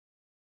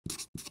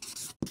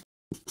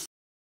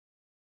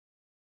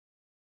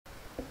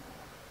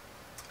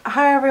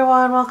Hi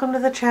everyone, welcome to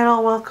the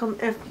channel. Welcome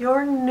if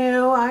you're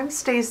new. I'm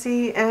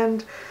Stacy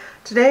and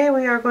today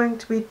we are going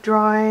to be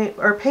drawing,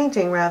 or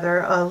painting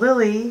rather, a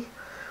lily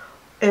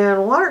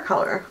in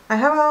watercolor. I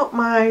have out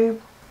my,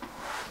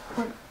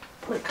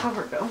 where'd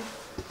cover go?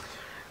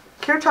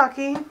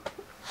 Kuretake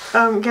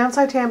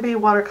Gansai Tambi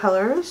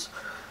Watercolors,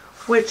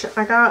 which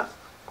I got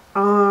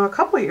a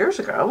couple years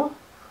ago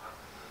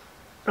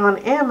on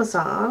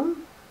Amazon.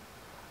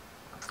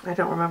 I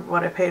don't remember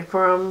what I paid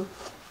for them.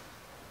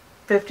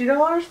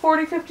 $50,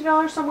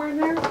 $50, somewhere in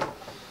there.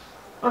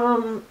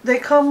 They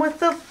come like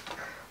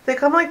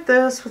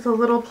this with a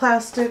little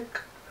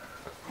plastic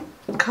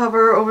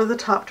cover over the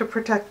top to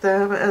protect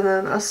them, and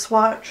then a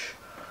swatch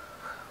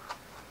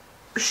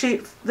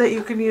sheet that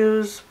you can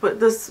use. But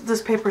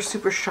this paper is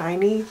super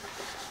shiny,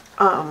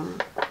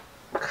 kind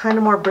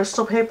of more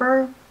Bristol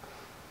paper.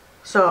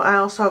 So I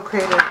also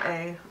created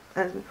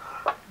a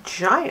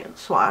giant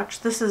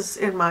swatch. This is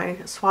in my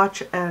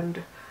swatch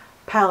and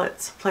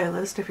palettes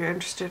playlist if you're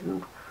interested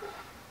in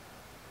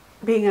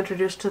being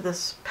introduced to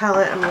this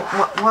palette and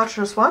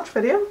watching a swatch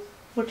video,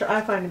 which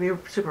I find to be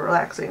super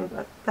relaxing,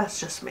 but that's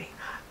just me.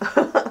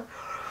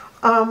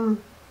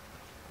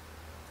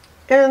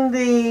 In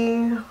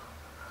the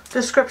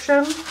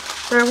description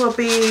there will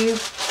be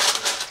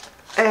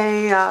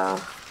a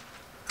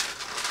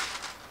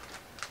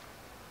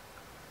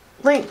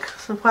link,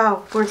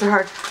 wow, words are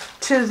hard,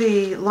 to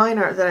the line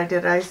art that I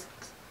did. I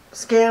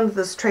scanned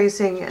this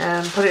tracing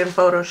and put it in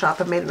Photoshop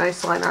and made a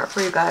nice line art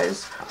for you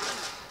guys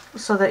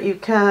so that you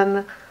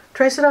can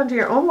trace it onto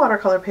your own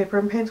watercolor paper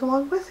and paint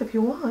along with if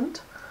you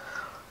want.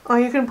 Or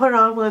you can put it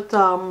on with,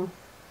 sorry,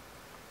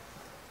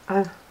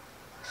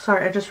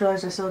 I just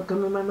realized I still have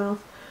gum in my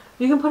mouth.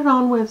 You can put it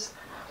on with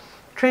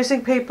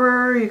tracing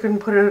paper, you can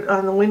put it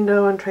on the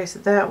window and trace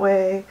it that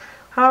way,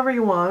 however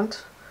you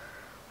want.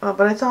 But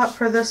I thought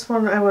for this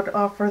one I would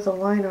offer the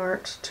line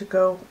art to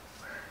go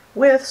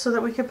with so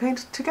that we could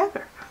paint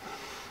together.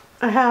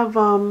 I have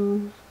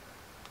been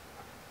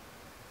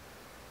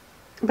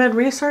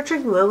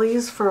researching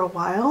lilies for a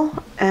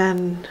while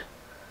and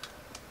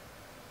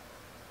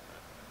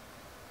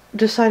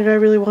decided I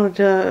really wanted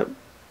to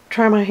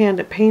try my hand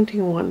at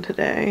painting one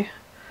today.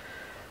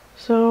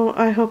 So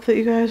I hope that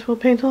you guys will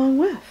paint along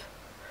with.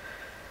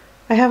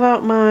 I have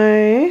out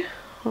my,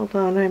 hold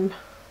on,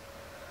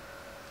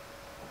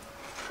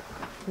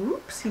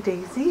 oopsie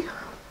daisy,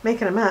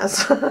 making a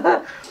mess.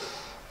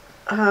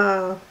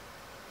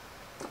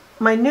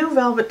 My new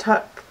Velvet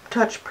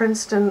Touch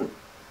Princeton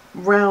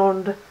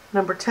round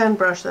number 10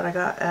 brush that I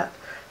got at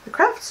the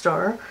craft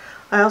store.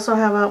 I also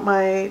have out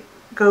my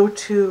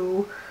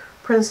go-to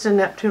Princeton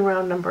Neptune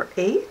round number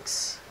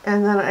 8.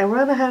 And then I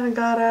went ahead and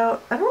got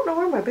out, I don't know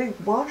where my big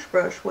wash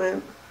brush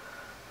went.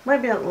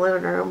 Might be out in the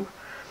living room.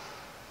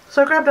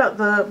 So I grabbed out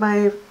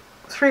my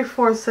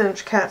 3/4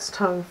 inch cat's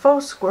tongue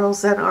faux squirrel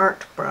Zen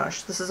Art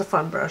brush. This is a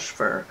fun brush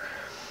for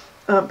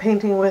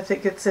painting with.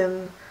 It gets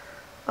in,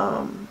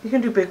 you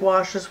can do big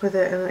washes with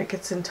it and it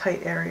gets in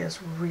tight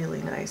areas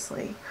really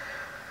nicely.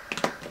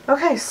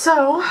 Okay,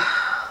 so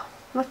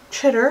let's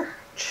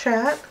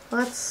chat.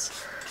 I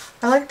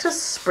like to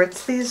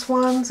spritz these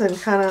ones and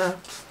kind of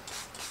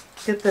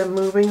get them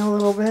moving a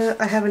little bit.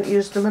 I haven't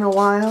used them in a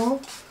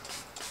while.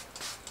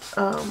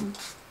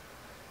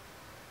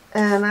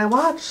 And I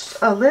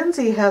watched,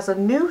 Lindsay has a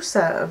new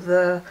set of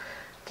the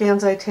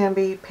Gansai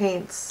Tambi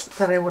paints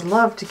that I would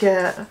love to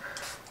get.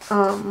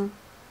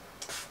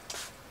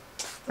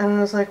 And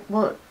I was like,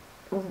 well,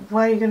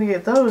 why are you going to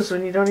get those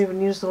when you don't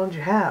even use the ones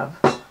you have,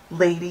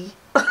 lady?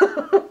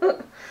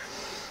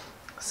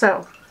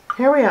 So,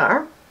 here we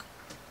are.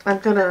 I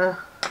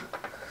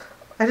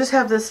just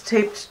have this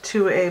taped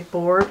to a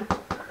board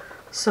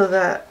so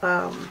that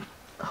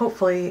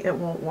hopefully it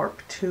won't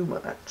warp too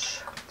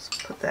much. Let's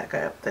put that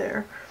guy up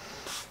there.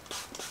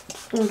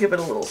 And give it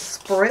a little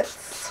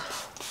spritz.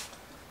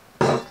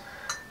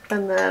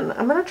 And then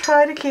I'm going to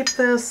try to keep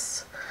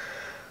this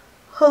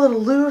a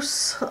little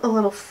loose, a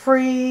little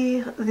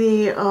free.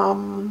 The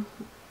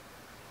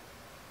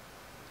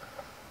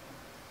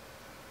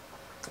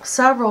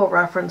several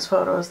reference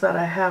photos that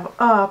I have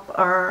up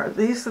are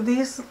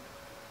these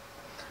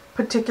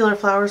particular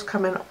flowers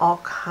come in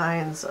all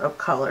kinds of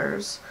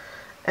colors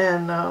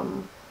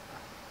and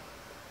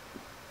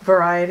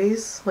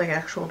varieties, like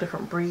actual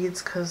different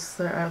breeds, because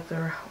they're out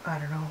there. I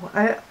don't know,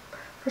 I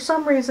for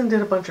some reason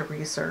did a bunch of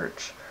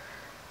research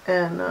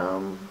and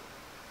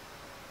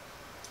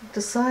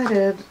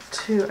decided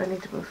to, I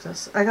need to move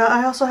this.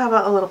 I also have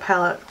a little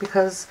palette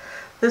because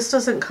this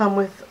doesn't come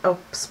with a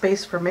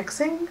space for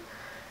mixing,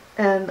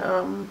 and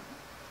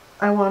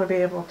I want to be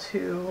able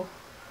to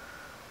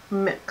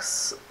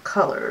mix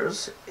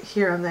colors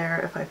here and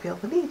there if I feel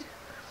the need.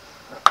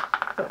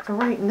 But for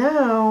right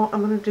now,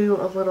 I'm going to do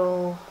a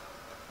little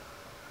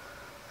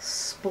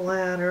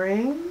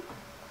splattering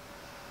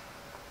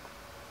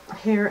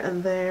here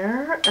and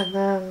there, and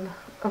then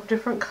of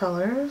different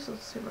colors.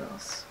 Let's see what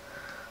else.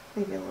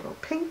 Maybe a little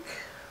pink.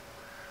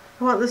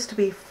 I want this to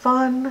be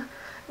fun.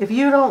 If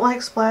you don't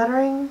like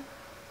splattering,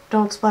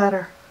 don't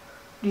splatter.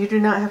 You do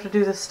not have to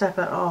do this step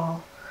at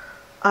all.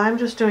 I'm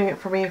just doing it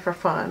for me for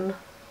fun.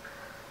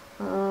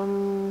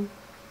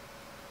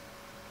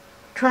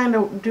 Trying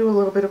to do a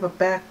little bit of a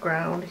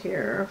background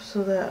here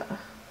so that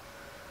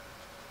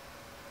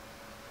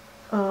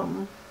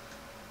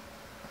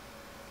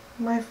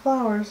my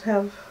flowers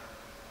have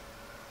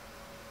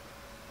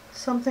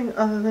something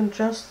other than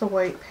just the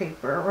white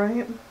paper,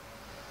 right?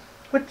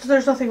 Which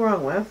there's nothing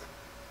wrong with.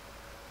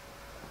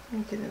 Let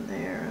me get in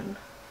there and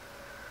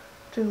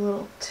do a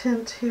little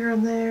tint here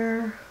and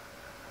there.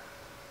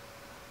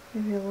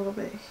 Maybe a little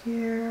bit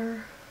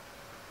here.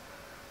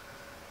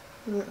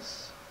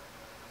 This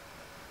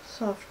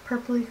soft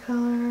purpley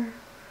color.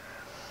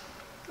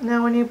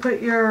 Now when you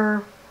put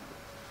your,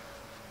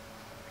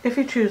 if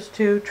you choose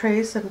to,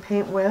 trace and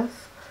paint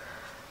with,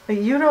 but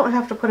you don't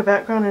have to put a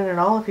background in at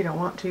all if you don't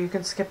want to. You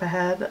can skip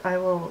ahead. I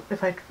will,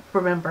 if I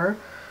remember,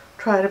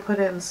 try to put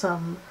in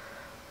some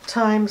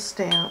time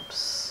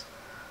stamps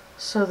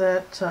so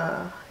that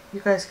you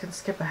guys can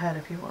skip ahead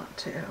if you want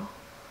to.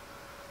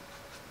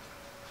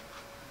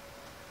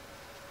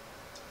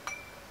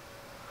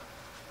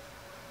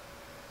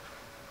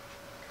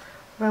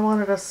 But I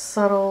wanted a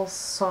subtle,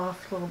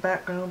 soft little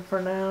background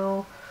for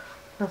now.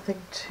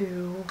 Nothing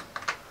too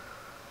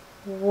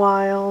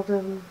wild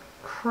and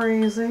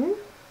crazy.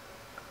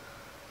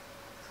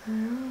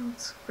 There,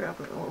 let's grab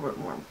a little bit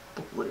more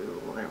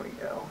blue. There we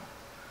go.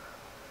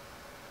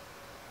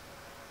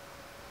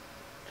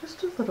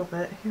 Just a little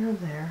bit here and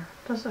there.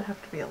 Doesn't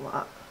have to be a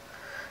lot.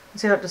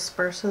 See how it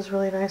disperses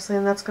really nicely,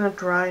 and that's going to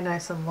dry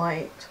nice and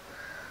light.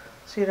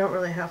 So you don't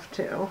really have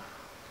to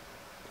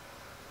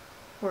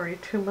worry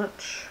too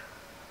much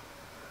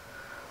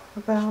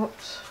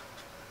about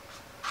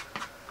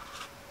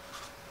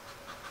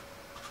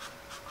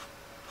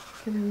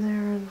get in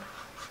there and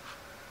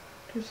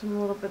do some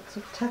little bits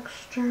of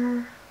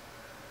texture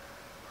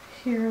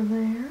here and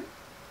there.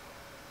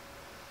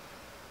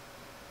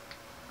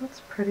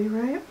 That's pretty,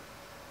 right?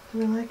 Do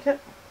we like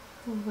it?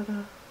 A little bit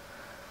of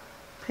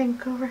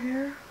pink over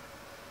here.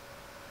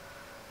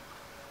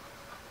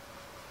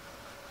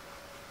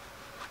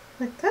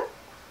 Like that?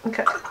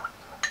 Okay.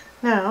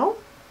 Now,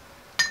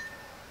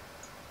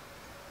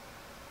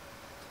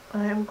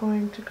 I am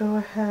going to go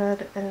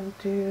ahead and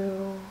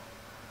do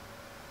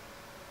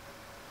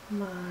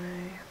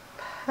my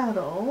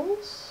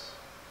petals.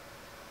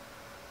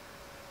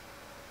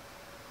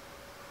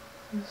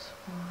 This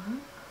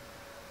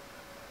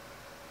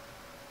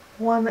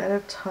one at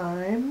a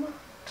time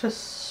to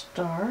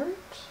start.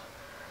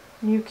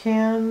 You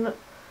can,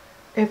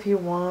 if you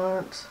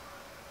want,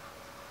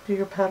 do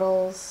your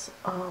petals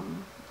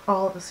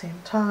all at the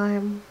same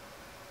time.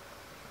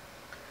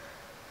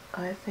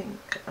 I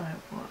think I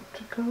want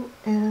to go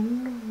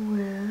in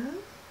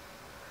with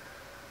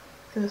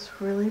this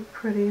really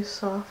pretty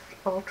soft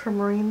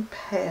ultramarine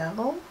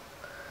pale.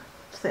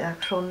 It's the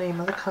actual name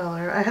of the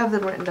color. I have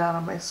them written down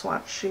on my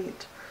swatch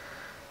sheet.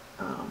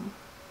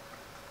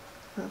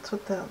 That's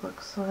what that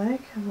looks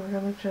like, and we're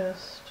going to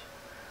just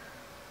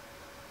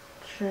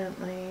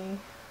gently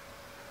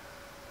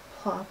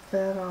plop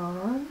that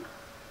on.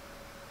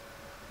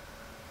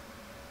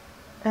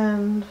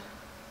 And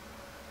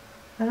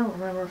I don't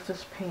remember if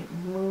this paint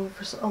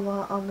moves a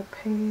lot on the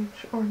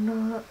page or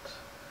not.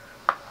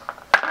 I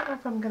don't know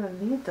if I'm going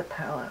to need the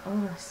palette,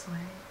 honestly.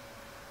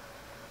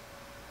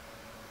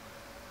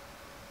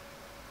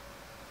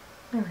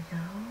 There we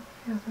go.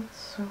 Yeah, that's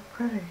so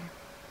pretty.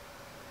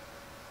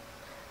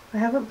 I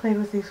haven't played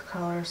with these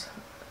colors,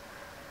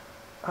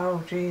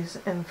 oh geez,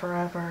 in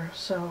forever,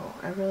 so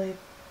I really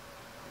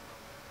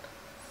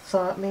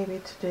thought maybe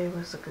today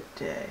was a good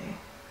day.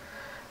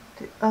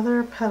 The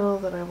other petal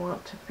that I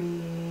want to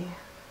be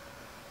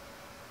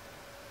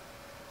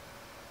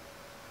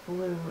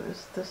blue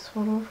is this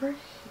one over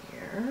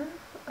here.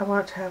 I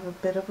want it to have a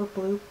bit of a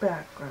blue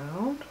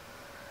background.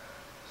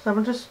 So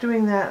I'm just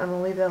doing that, and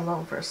I'll leave that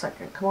alone for a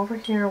second. Come over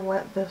here and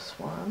wet this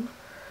one.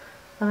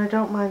 And I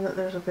don't mind that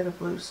there's a bit of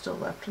blue still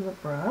left in the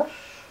brush.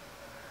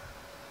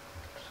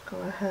 Just go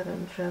ahead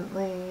and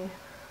gently...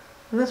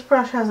 And this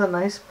brush has a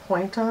nice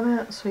point on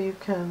it, so you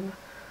can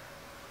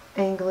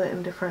angle it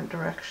in different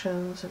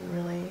directions and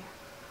really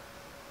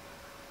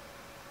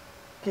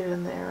get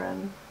in there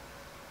and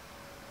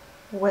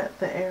wet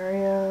the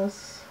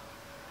areas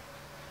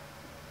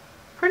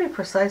pretty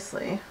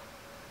precisely,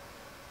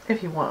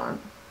 if you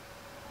want.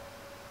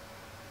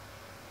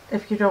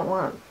 If you don't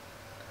want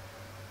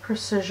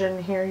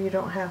precision here, you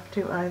don't have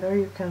to either.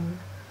 You can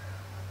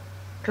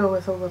go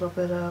with a little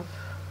bit of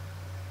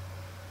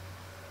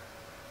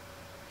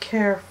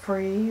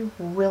carefree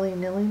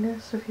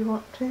willy-nilliness if you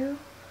want to.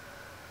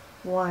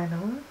 Why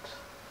not?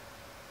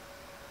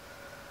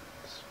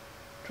 Just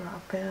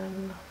drop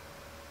in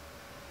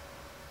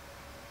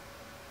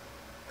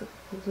the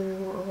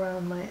blue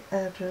around my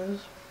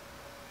edges.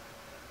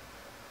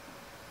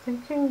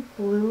 Thinking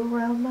blue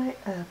around my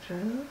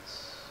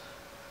edges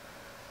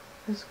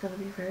is going to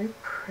be very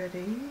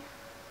pretty.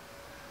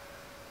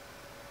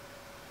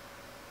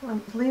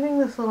 I'm leaving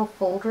this little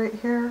fold right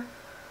here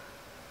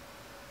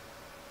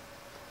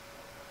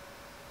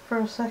for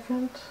a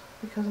second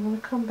because I'm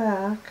going to come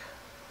back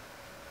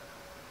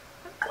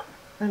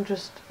and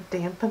just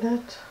dampen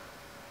it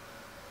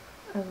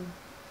and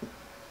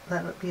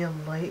let it be a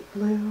light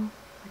blue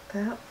like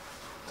that.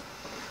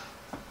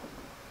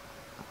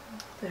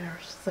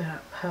 There's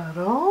that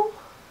petal.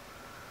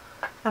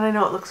 And I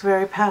know it looks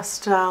very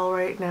pastel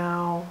right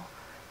now.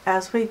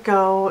 As we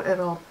go,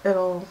 it'll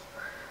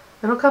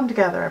come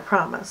together, I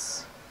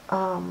promise.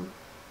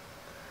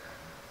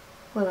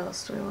 What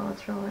else do we want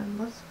to throw in?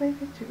 Let's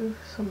maybe do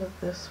some of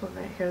this one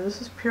right here.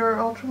 This is pure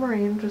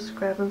ultramarine, just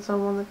grabbing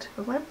some on the tip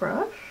of my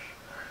brush.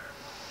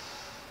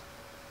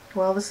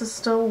 While this is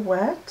still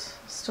wet,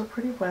 still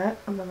pretty wet,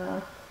 I'm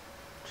gonna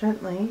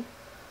gently,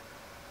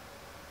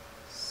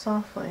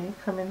 softly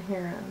come in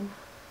here and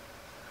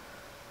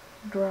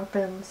drop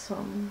in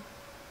some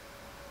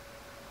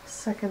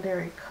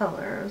secondary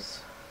colors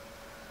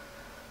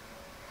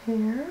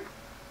here.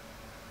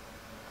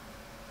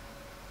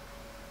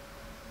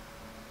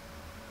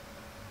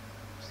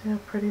 See how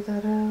pretty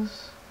that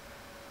is?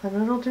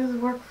 And it'll do the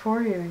work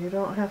for you. You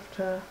don't have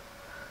to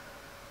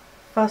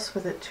fuss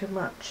with it too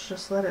much.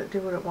 Just let it do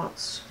what it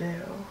wants to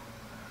do.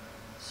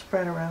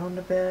 Spread around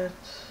a bit.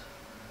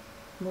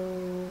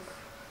 Move.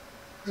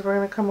 Because we're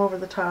going to come over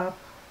the top.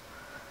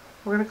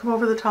 We're going to come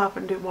over the top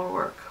and do more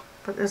work.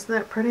 But isn't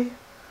that pretty?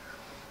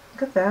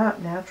 Look at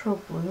that.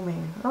 Natural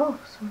blooming. Oh,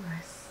 so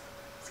nice.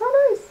 So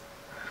nice.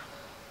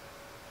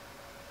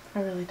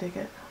 I really dig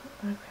it.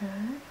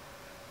 Okay.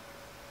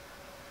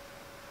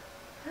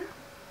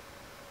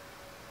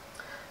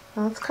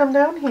 Now let's come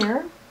down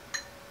here.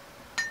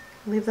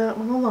 Leave that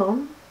one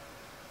alone.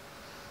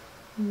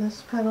 And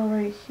this petal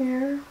right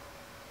here,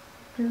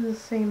 do the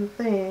same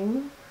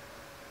thing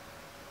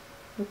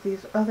with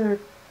these other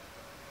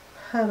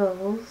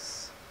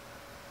petals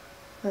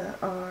that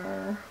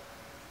are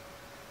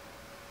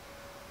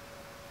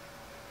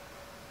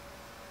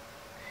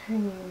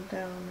hanging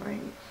down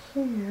right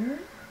here,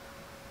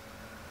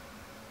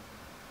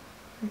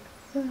 like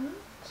that.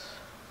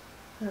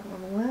 That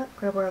one wet.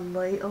 Grab our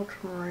light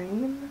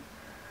ultramarine.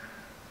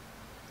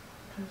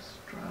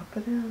 Just drop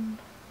it in.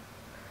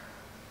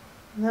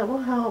 And that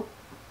will help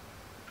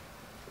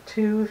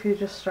too if you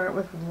just start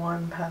with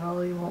one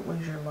petal. You won't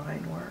lose your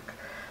line work.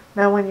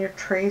 Now when you're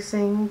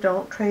tracing,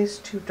 don't trace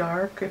too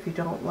dark if you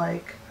don't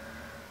like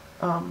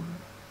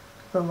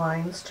the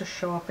lines to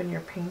show up in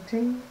your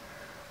painting.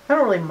 I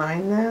don't really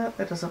mind that.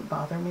 It doesn't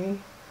bother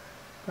me.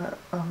 But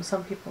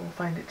some people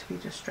find it to be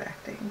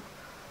distracting.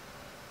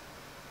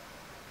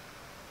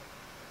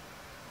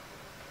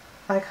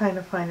 I kind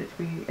of find it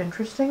to be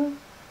interesting.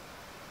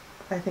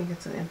 I think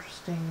it's an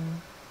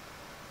interesting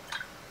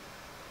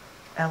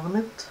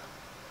element.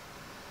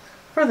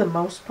 For the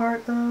most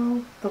part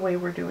though, the way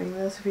we're doing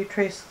this, if you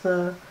trace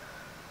the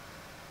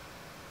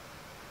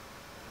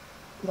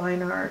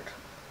line art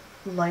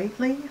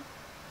lightly,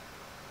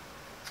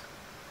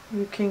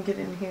 you can get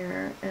in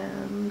here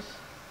and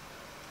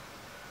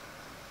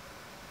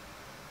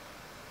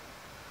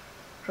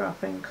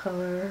drop in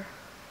color.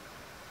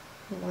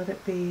 Let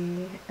it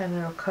be, and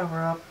it'll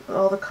cover up,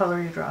 all the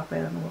color you drop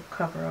in will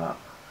cover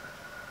up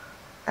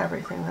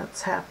everything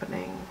that's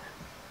happening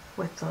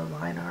with the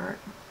line art.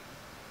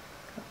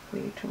 Got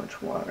way too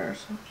much water,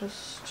 so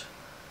just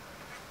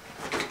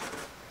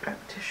grab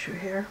a tissue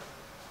here,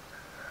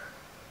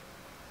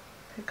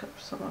 pick up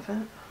some of it,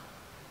 and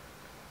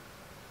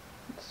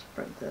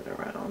spread that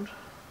around.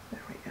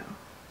 There we go.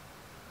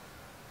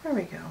 There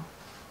we go.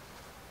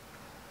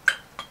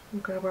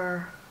 And grab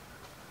our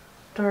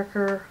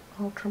darker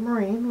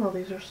ultramarine while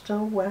these are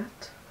still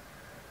wet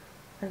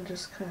and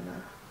just kind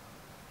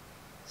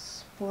of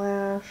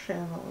splash in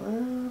a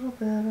little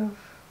bit of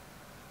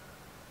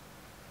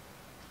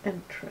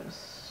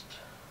interest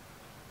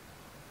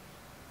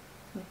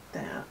like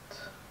that.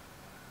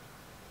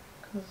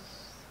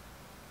 Because,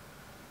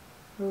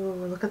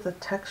 ooh, look at the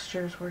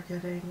textures we're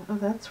getting. Oh,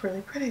 that's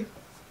really pretty.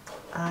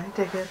 I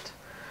dig it.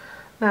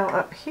 Now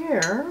up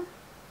here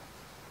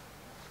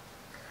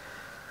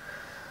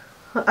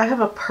I have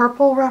a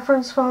purple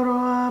reference photo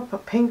up, a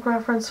pink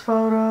reference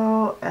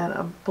photo, and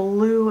a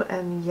blue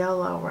and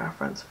yellow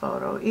reference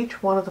photo.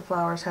 Each one of the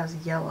flowers has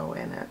yellow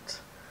in it.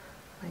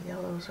 My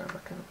yellows are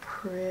looking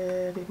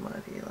pretty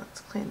muddy. Let's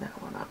clean that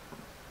one up.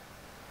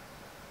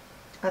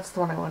 That's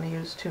the one I want to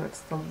use too. It's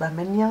the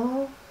lemon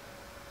yellow.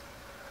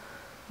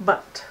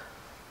 But,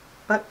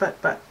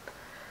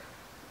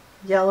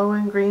 yellow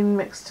and green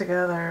mixed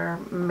together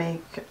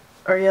make,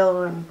 or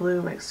yellow and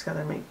blue mixed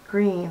together make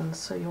green,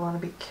 so you want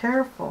to be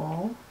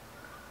careful.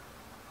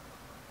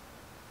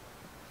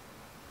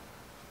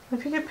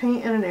 If you get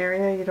paint in an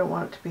area you don't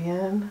want it to be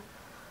in,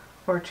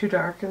 or too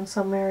dark in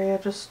some area,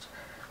 just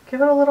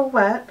give it a little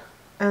wet,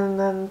 and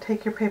then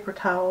take your paper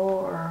towel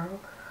or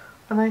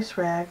a nice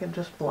rag and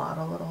just blot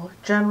a little.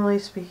 Generally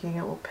speaking,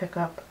 it will pick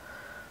up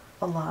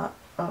a lot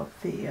of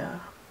the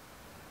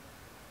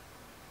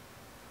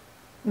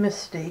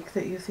mistake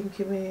that you think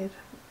you made.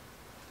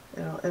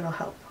 It'll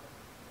help.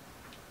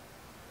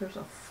 There's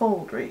a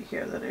fold right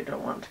here that I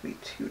don't want to be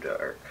too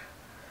dark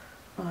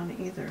on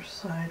either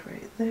side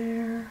right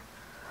there.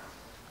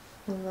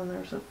 And then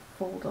there's a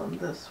fold on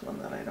this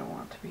one that I don't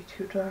want to be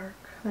too dark.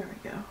 There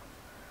we go.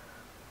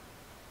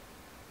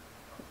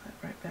 that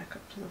right back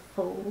up to the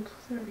fold.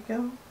 There we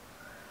go.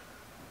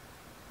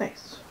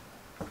 Nice.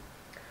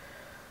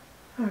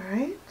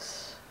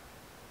 Alright,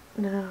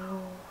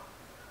 now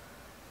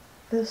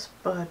this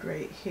bud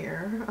right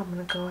here, I'm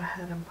going to go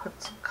ahead and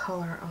put some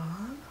color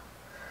on.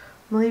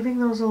 I'm leaving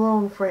those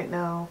alone for right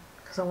now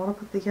because I want to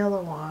put the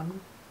yellow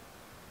on.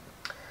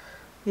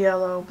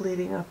 Yellow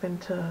bleeding up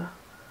into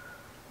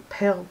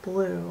pale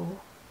blue,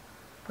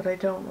 but I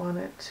don't want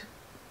it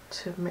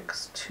to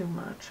mix too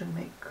much and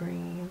make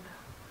green.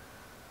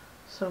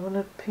 So I'm going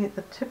to paint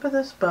the tip of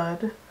this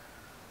bud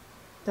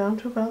down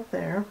to about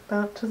there,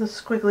 about to the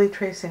squiggly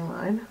tracing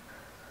line,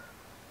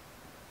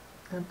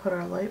 and put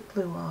our light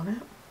blue on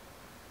it.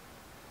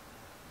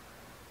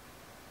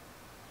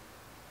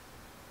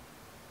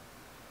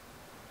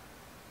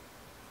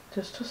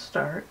 Just to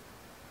start.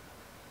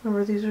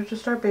 Remember, these are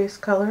just our base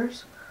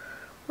colors.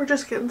 We're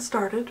just getting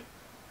started.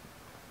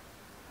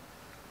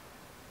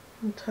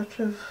 A touch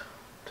of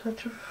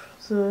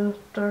the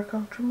dark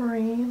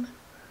ultramarine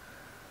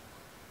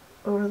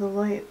over the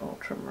light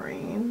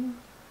ultramarine.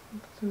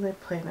 So they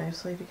play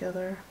nicely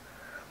together.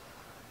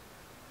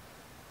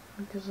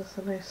 It gives us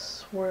a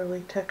nice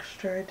swirly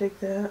texture. I dig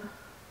that.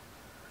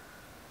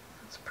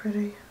 That's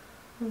pretty.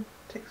 I'll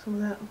take some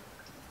of that.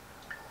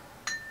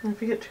 And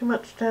if you get too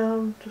much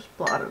down, just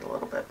blot it a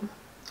little bit.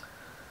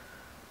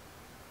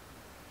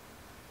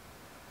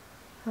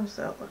 How's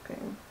that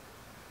looking?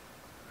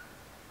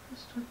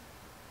 Just a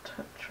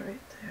touch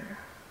right there.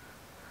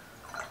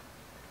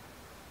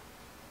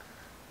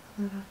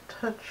 And then a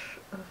touch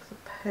of the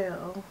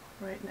pale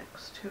right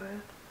next to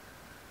it.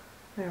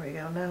 There we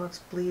go. Now it's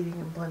bleeding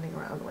and blending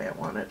around the way I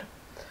wanted.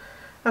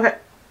 Okay.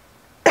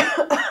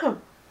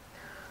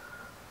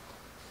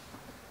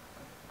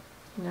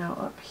 Now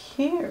up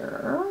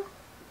here,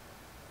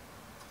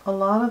 a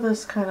lot of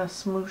this kind of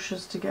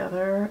smooshes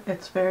together.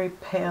 It's very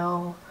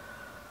pale,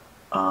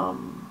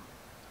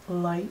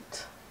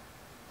 light,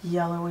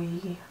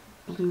 yellowy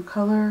blue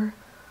color.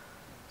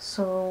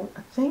 So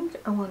I think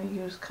I want to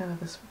use kind of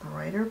this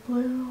brighter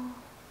blue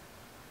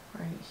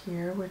right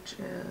here, which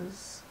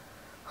is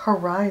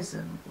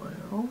Horizon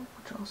Blue,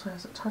 which also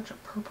has a touch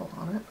of purple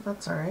on it, but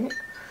that's alright.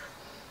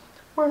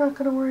 We're not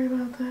going to worry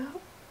about that.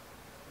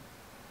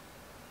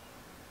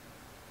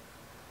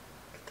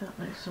 Get that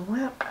nice and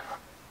wet.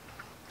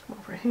 Come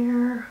over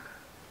here.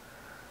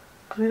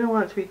 We don't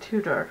want it to be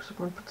too dark, so I'm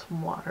going to put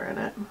some water in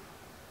it.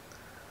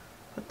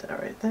 Put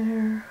that right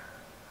there.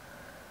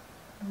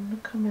 I'm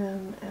going to come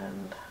in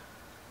and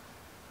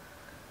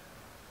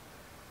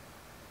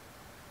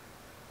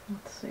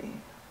let's see,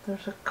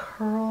 there's a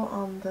curl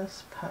on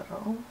this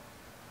petal.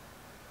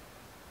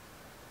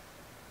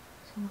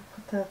 So I'm going to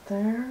put that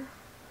there.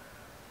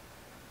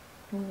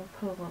 I'm going to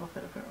put a little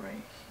bit of it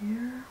right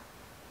here.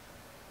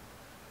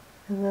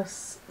 In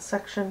this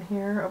section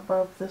here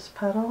above this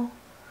petal.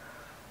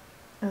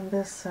 And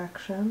this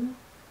section.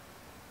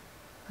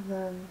 And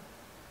then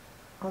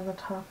on the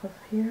top of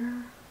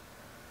here.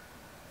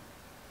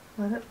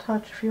 Let it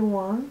touch if you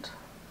want.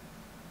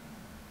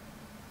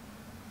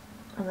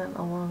 And then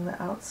along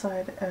the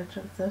outside edge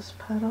of this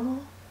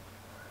petal,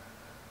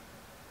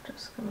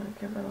 just gonna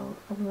give it I'm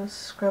gonna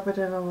scrub it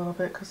in a little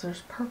bit because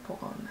there's purple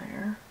on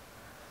there.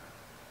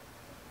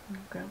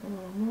 And grab a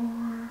little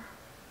more.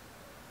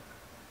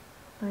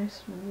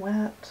 Nice and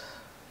wet.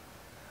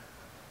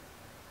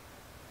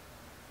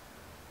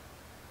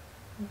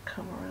 And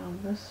come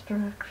around this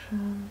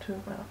direction to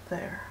about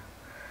there.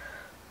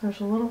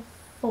 There's a little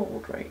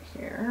fold right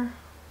here.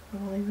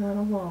 I'll leave that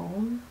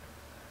alone.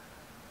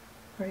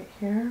 Right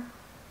here.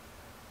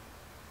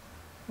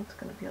 It's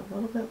going to be a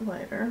little bit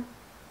lighter.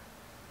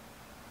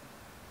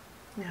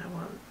 Yeah,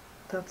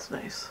 that's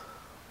nice.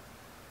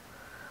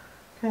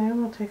 Okay,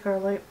 we'll take our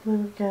light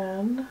blue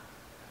again,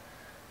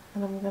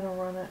 and I'm going to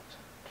run it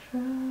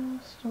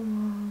just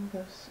along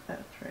this edge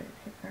right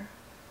here.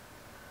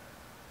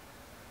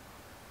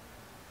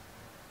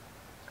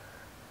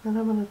 Then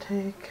I'm going to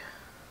take,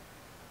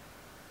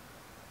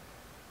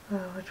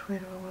 which way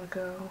do I want to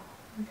go?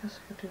 I guess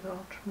I could do the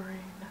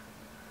ultramarine.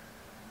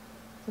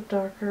 The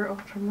darker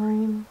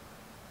ultramarine.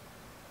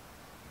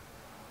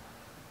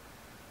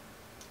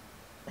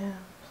 And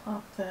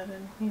plop that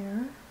in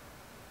here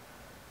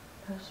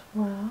as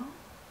well.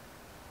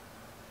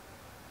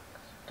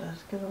 It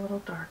does get a little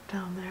dark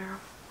down there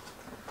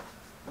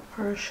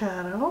for a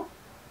shadow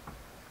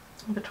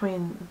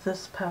between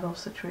this petal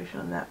situation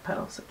and that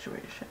petal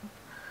situation.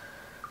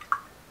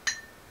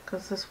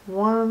 Because this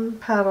one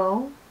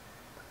petal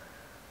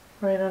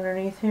right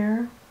underneath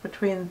here,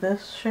 between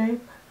this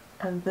shape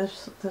and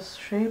this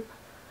shape,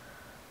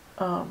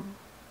 a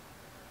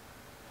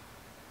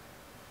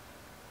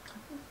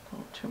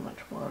little too much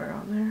water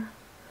on there.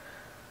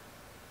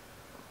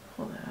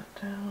 Pull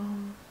that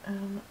down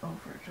and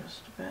over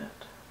just a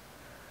bit.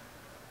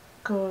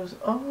 Goes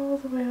all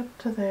the way up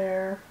to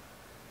there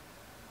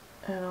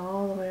and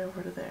all the way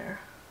over to there.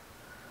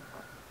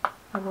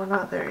 And we're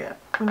not there yet.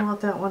 We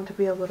want that one to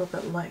be a little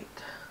bit light.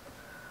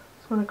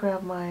 So I'm going to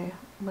grab my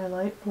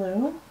light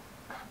blue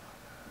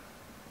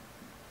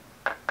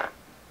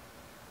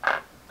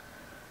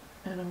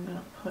And I'm going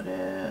to put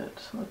it,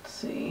 let's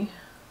see,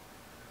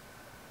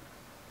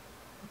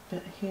 a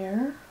bit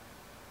here.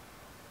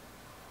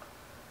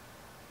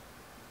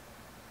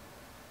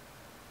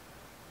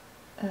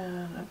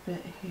 And a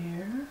bit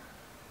here.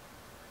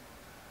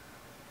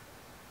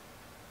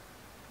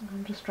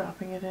 I'm just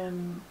dropping it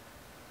in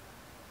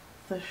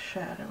the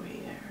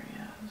shadowy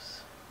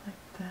areas, like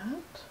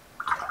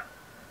that.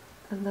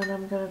 And then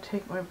I'm going to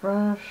take my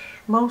brush,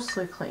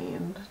 mostly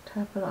cleaned,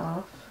 tap it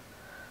off,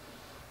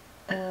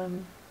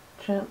 and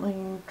gently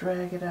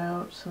drag it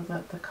out so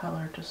that the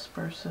color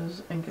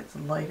disperses and gets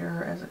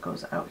lighter as it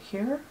goes out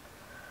here.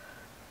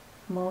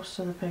 Most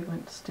of the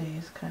pigment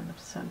stays kind of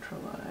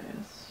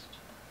centralized.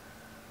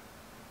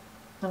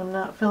 And I'm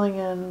not filling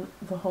in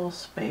the whole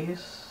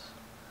space.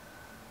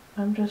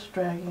 I'm just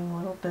dragging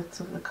little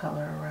bits of the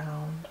color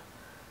around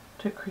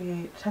to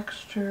create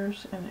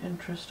textures and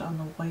interest on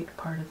the white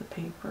part of the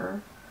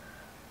paper.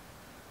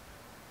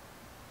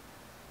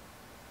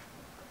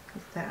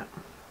 Like that.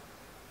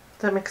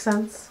 Does that make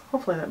sense?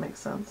 Hopefully that makes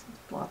sense. Let's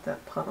blot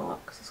that puddle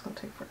up because it's going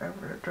to take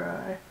forever to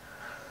dry.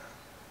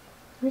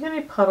 If you get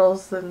any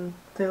puddles, then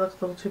they look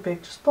a little too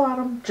big, just blot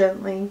them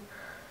gently.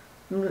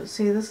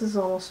 See, this is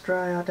almost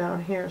dry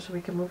down here, so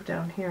we can move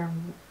down here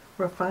and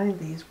refine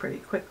these pretty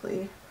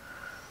quickly.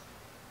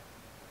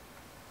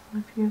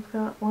 If you've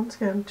got, once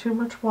again, too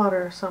much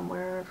water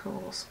somewhere, a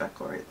little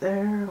speckle right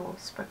there, a little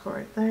speckle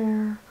right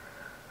there,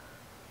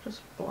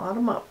 just blot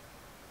them up.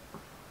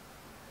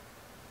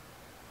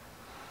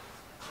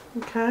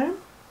 Okay.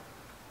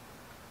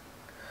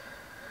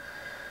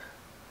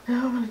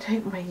 Now I'm going to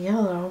take my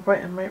yellow,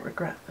 right, I might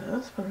regret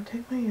this, but I'm going to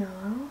take my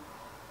yellow,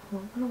 a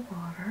little bit of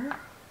water.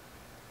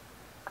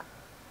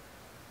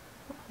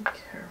 I don't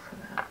care for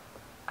that.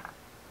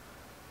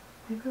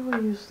 Maybe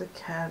we'll use the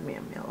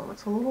cadmium yellow.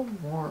 It's a little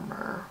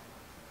warmer.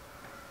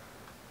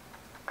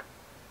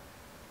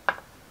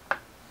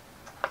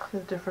 See the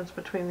difference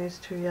between these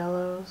two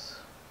yellows?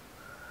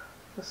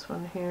 This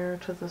one here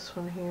to this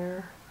one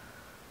here.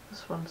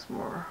 This one's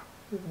more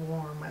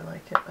warm. I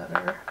like it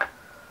better.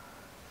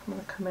 I'm going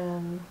to come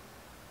in.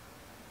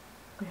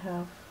 We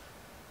have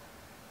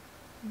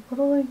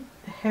little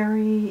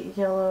hairy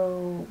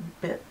yellow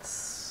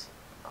bits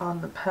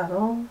on the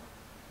petal.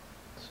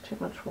 It's too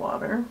much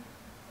water.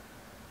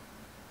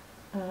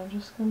 And I'm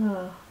just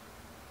gonna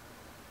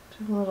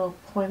do a little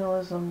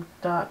pointillism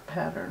dot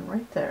pattern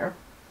right there.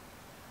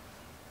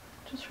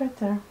 Just right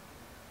there.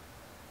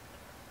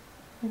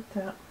 Like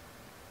that.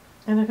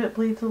 And if it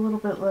bleeds a little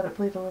bit, let it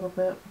bleed a little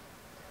bit.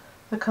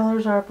 The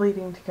colors are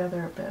bleeding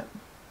together a bit.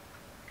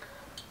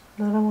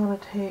 Then I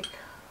want to take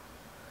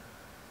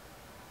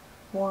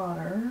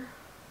water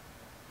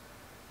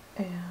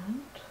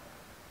and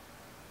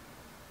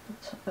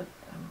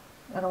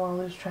I don't want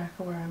to lose track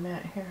of where I'm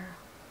at here.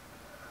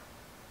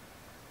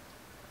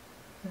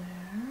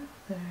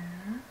 There. I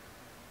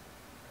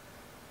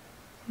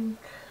think,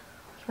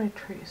 where's my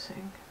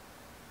tracing?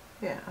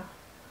 Yeah,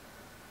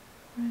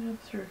 right up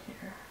through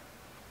here.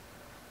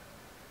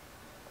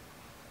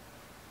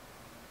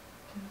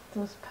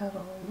 Get this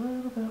petal a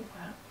little bit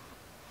wet.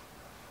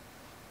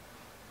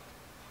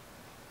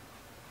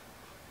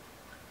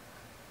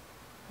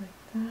 Like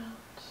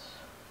that.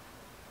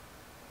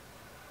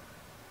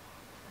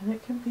 And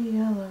it can be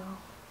yellow,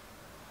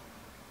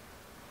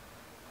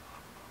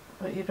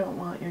 but you don't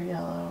want your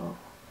yellow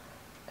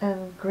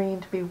and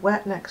green to be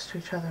wet next to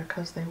each other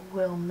because they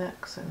will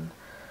mix, and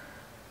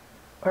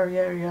or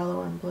your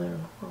yellow and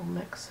blue will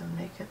mix and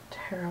make a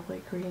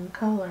terribly green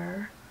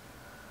color.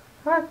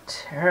 Not a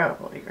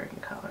terribly green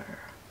color,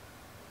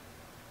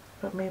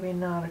 but maybe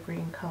not a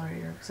green color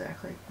you're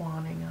exactly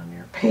wanting on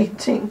your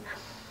painting.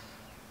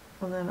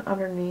 And then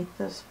underneath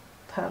this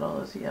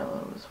petal is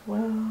yellow as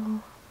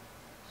well.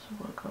 So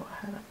we'll go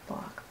ahead and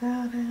block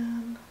that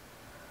in,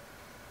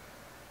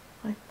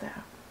 like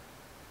that.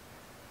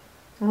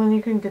 And then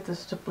you can get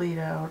this to bleed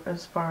out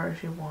as far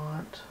as you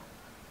want.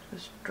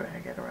 Just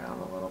drag it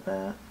around a little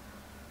bit.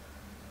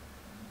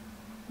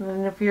 And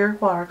then if your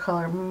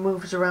watercolor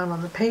moves around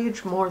on the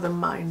page more than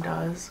mine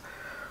does,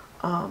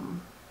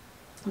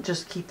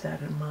 just keep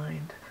that in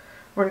mind.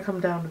 We're going to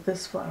come down to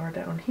this flower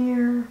down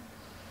here,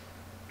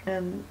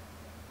 and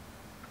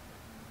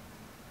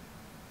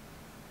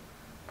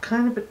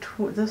kind of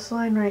between this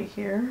line right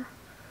here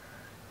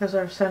is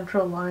our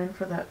central line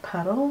for that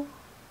petal,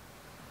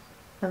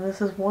 and this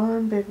is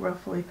one big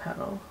ruffly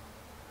petal.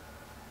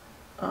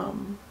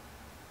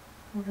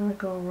 We're going to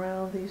go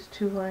around these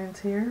two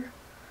lines here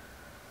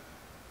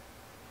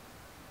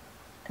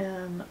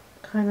and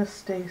kind of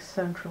stay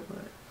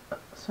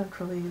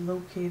centrally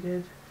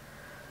located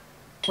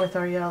with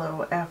our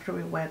yellow after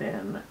we wet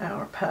in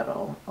our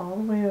petal all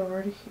the way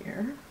over to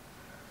here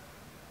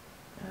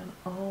and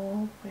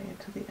all the way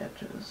to the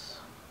edges.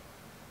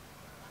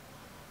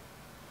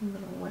 I'm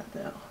going to wet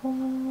that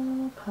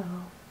whole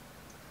petal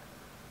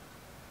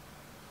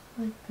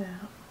like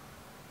that.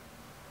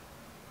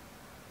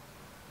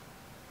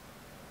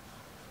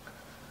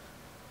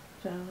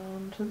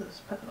 Down to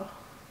this petal.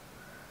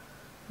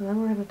 And then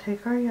we're going to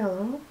take our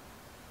yellow,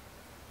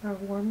 our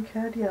warm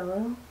cad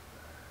yellow,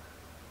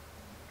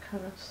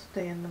 kind of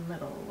stay in the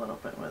middle a little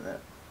bit with it.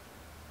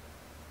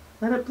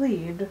 Let it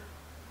bleed,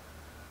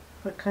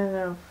 but kind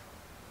of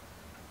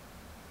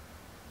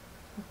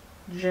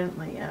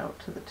gently out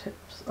to the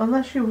tips.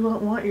 Unless you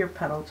don't want your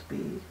petal to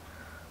be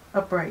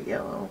a bright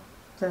yellow,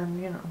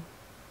 then, you know,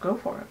 go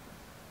for it.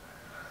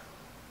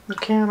 You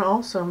can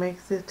also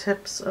make the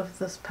tips of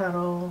this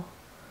petal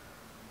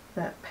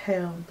that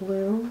pale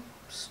blue.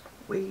 Just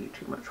way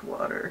too much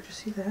water. Did you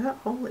see that?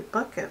 Holy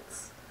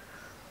buckets.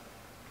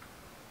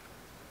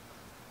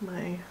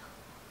 My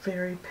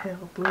very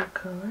pale blue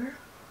color.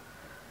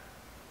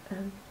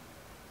 And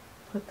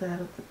put that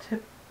at the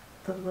tip,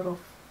 the little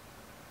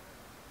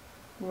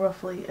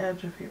roughly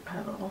edge of your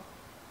petal.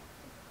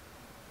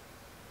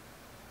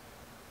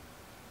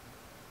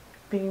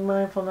 Being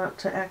mindful not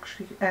to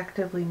actually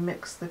actively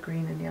mix the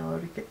green and yellow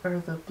or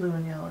the blue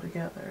and yellow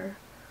together.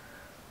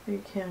 But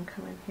you can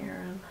come in here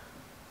and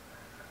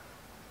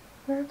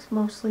where it's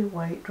mostly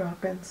white,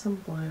 drop in some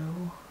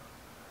blue.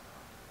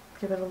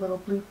 Give it a little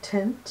blue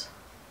tint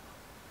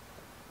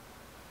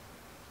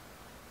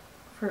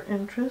for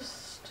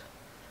interest.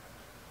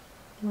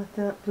 Let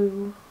that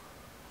blue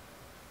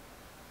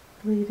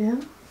bleed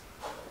in.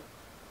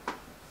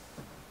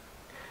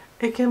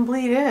 It can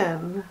bleed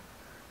in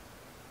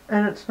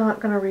and it's not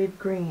going to read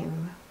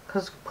green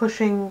because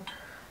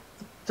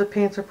the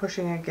paints are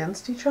pushing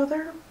against each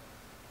other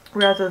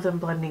rather than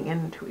blending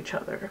into each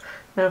other.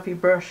 Now if you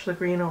brush the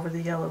green over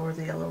the yellow or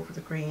the yellow over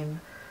the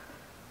green,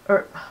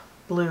 or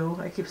blue,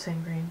 I keep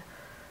saying green,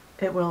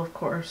 it will of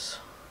course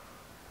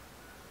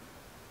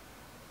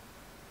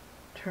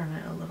turn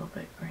it a little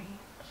bit green.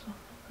 So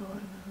go in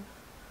and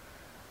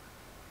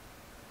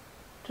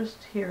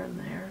just here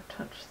and there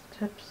touch the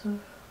tips of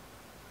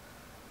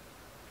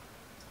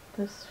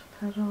this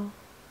petal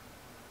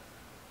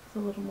with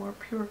a little more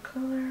pure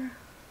color.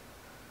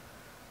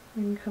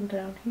 You can come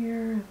down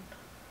here and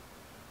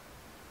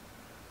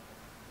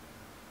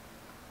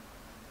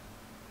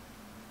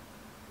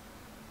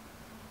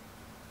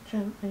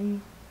gently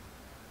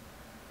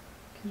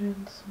get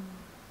in some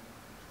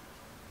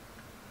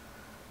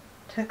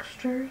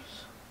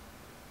textures.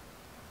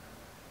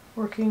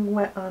 Working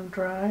wet on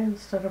dry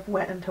instead of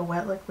wet into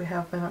wet like we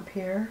have been up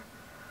here.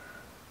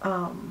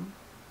 And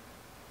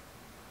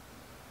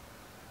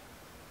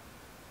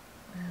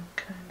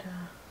kind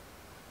of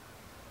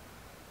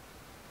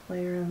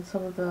layer in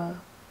some of the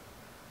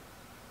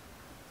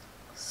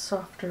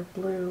softer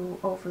blue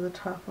over the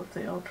top of the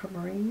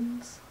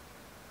ultramarines.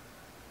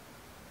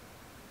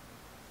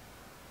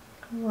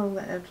 Come along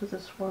the edge of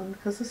this one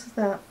because this is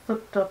that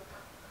flipped up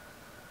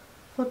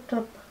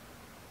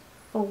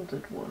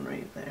folded one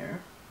right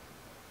there.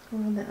 Go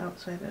on the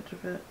outside edge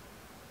of it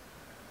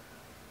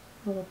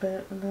a little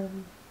bit and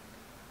then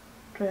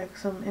drag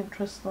some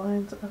interest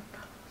lines up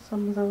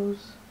some of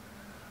those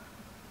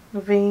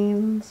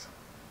veins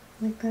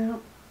like that.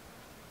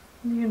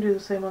 And you can do the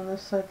same on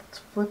this side that's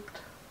flipped.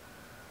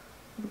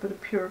 A little bit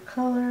of pure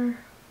color.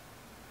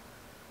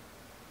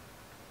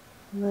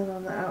 And then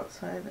on the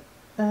outside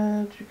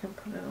edge you can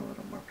put in a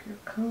little more pure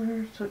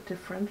color so it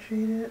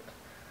differentiate it.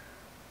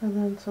 And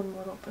then some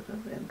little bit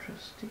of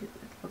interest to get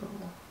little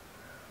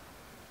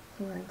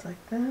lines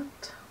like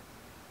that.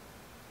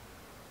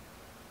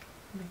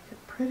 Make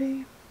it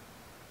pretty.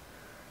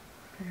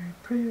 Very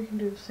pretty. We can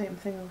do the same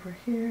thing over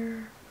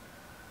here.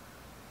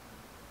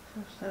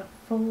 Just that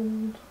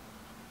fold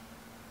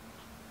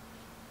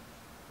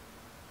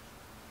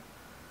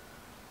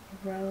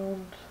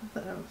around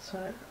the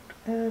outside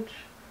edge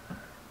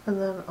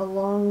and then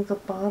along the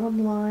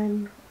bottom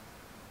line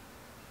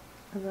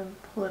and then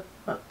pull it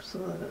up so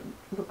that it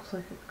looks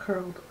like it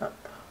curled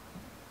up.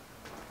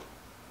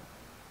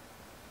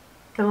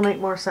 It'll make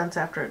more sense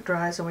after it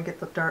dries and we get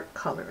the dark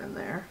color in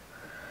there.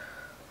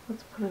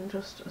 Let's put in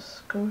just a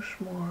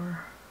skosh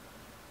more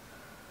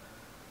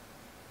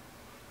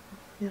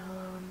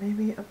yellow and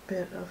maybe a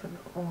bit of an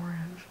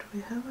orange. Do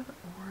we have an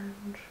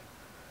orange?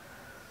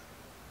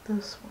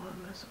 This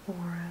one is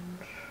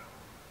orange.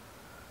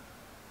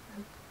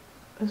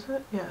 Is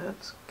it? Yeah,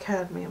 it's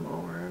cadmium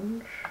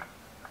orange.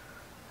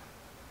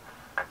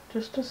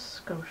 Just a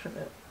skosh of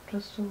it.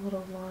 Just a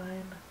little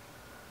line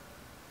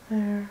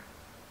there.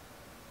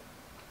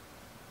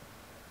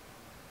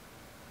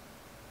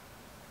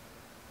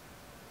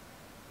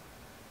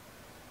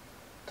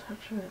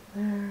 Touch of it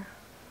there.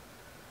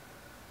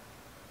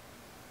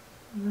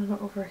 And then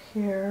over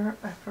here,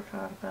 I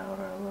forgot about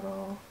our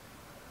little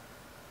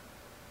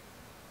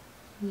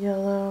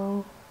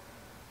yellow,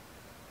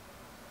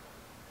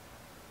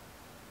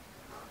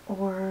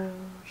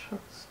 orange.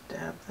 Let's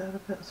dab that a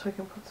bit so we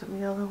can put some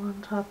yellow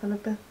on top in a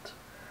bit.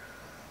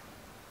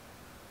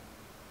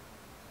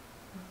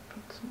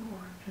 Put some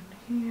orange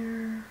in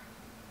here.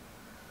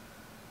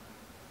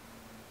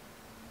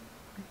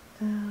 Like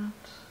that.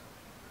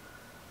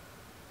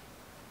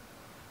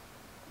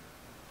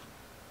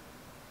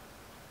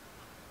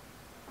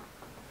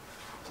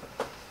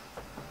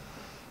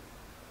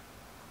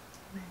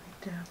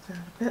 Dab that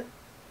a bit.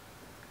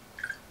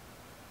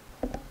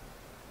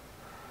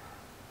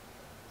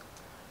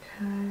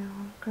 Okay,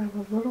 grab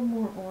a little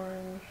more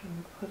orange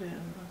and put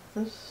in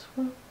this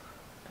swoop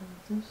and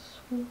this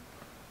swoop,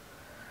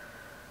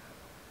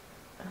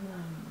 and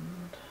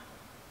then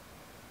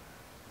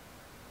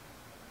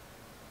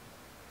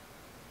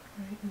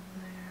right in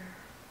there,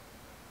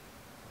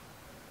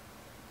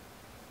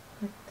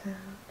 like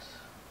that,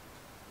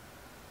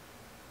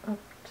 up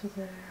to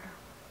there.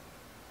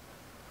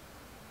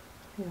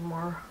 Need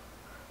more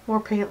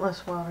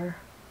paintless water,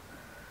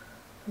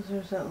 because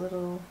there's that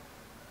little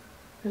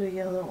bit of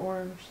yellow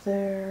orange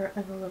there,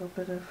 and a little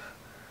bit of,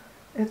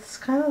 it's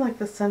kind of like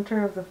the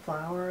center of the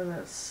flower,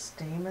 that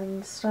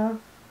stamen stuff,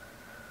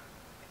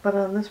 but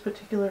on this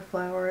particular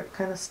flower it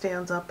kind of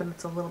stands up and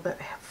it's a little bit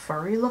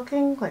furry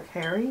looking, like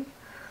hairy.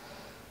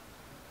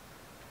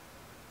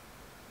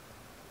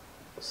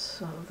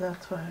 So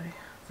that's why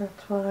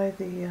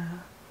the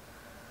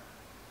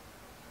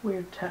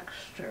weird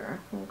texture.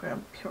 We'll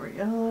grab pure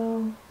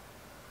yellow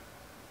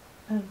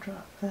and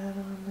drop that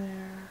on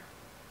there.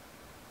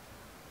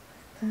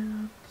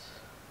 That.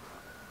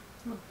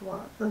 I'll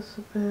blot this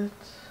a bit.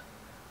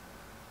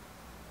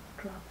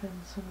 Drop in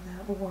some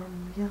of that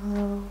warm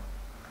yellow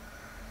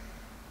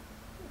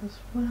as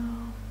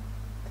well.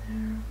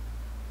 There.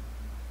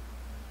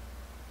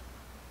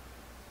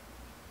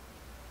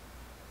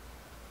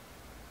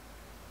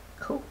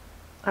 Cool.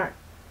 Alright.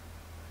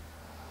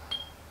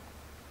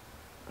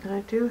 I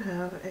do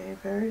have a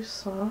very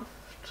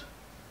soft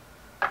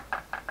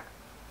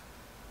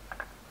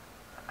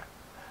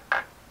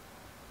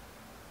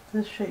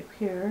this shape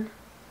here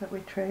that we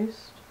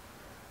traced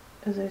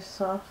is a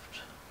soft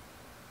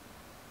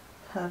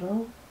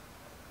petal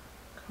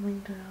coming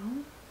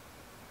down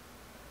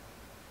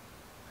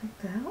like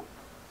that,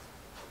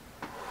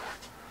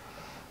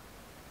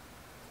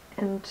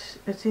 and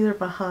it's either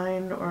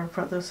behind or in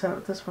front. This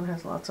one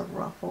has lots of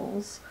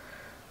ruffles,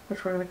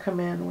 which we're going to come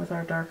in with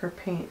our darker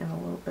paint in a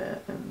little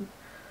bit and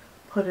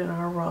put in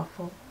our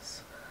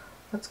ruffles.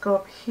 Let's go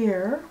up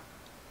here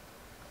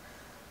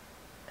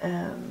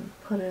and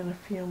put in a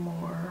few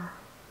more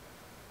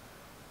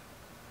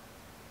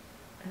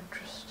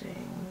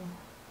interesting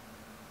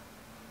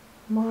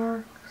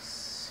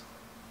marks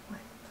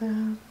like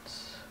that.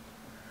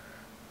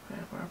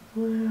 Grab our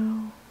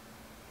blue.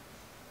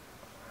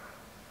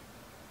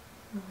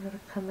 We're going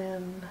to come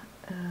in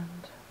and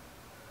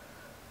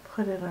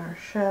put in our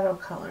shadow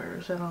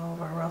colors in all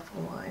of our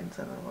ruffle lines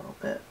in a little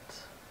bit.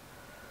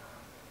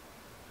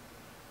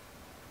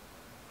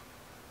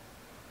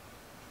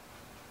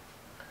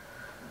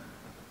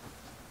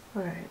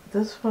 Alright,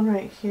 this one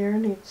right here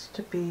needs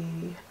to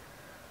be,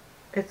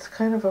 it's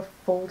kind of a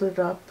folded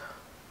up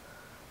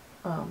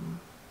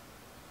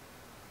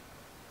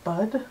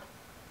bud,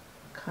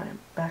 kind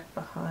of back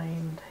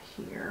behind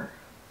here.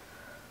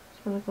 So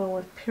I'm going to go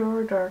with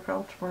pure dark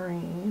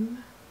ultramarine.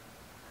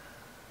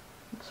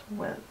 Let's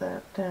wet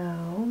that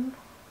down.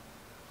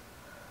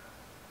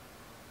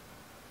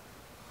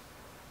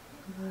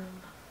 And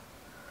then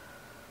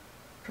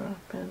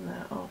drop in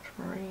that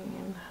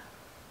ultramarine.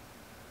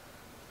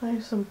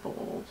 Nice and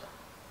bold.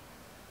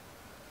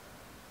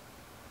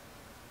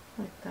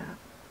 Like that.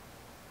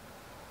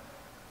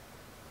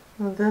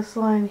 And this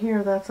line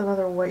here, that's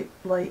another white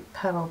light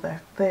petal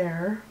back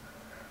there.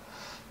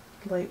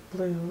 Light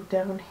blue.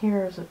 Down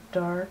here is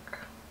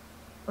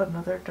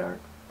another dark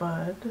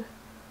bud.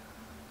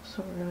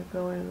 So we're going to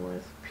go in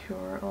with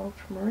pure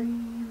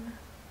ultramarine,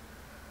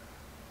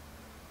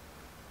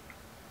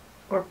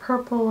 or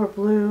purple or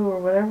blue or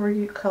whatever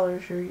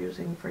colors you're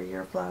using for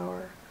your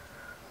flower.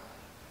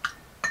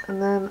 And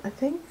then I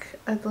think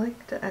I'd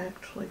like to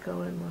actually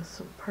go in with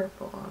some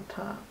purple on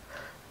top.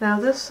 Now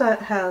this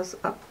set has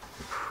a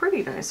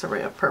pretty nice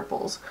array of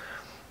purples.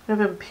 I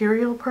have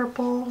imperial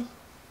purple,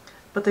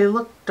 but they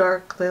look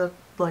dark. They look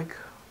like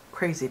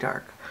crazy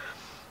dark.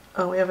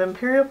 We have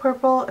imperial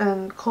purple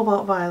and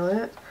cobalt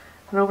violet,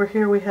 and over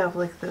here we have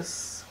like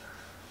this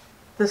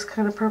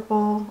kind of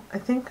purple. I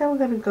think I'm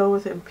going to go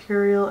with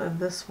imperial and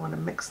this one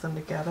and mix them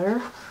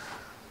together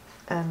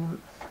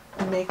and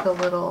make a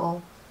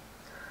little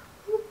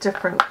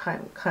different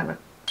kind of,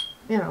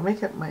 you know,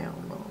 make it my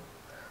own little.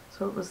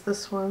 So it was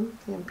this one,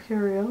 the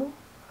imperial,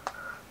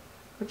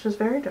 which is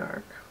very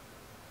dark.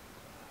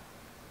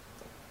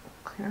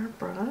 Clear our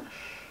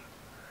brush,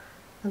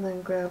 and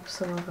then grab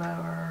some of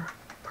our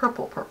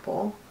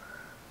purple,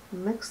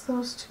 mix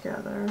those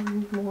together,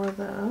 more of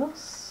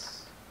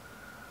this,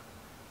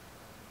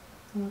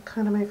 and it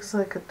kind of makes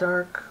like a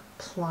dark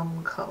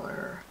plum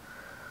color.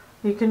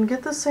 You can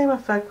get the same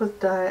effect with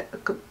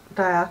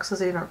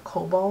dioxazine or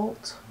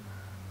cobalt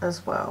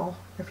as well,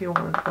 if you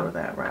wanted to go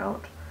that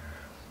route.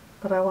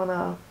 But I want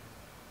to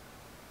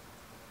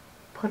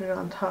put it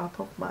on top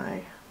of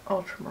my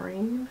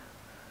ultramarine.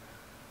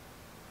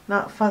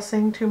 Not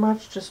fussing too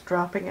much, just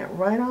dropping it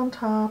right on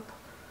top,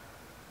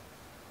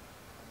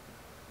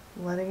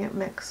 letting it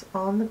mix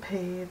on the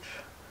page.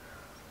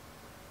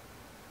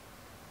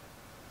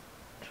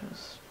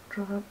 Just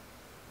drop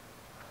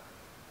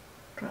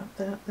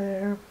that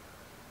there.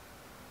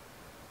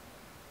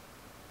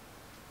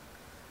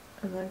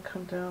 And then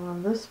come down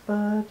on this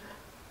bud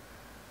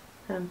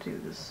And do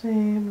the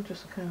same,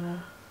 just kind of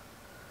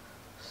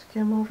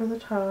skim over the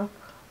top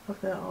of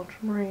that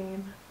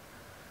ultramarine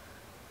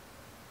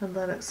and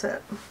let it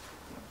sit.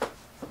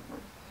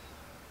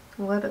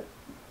 Let it,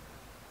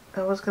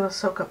 I was going to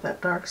soak up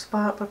that dark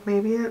spot, but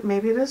maybe it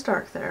is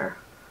dark there.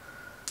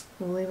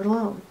 We'll leave it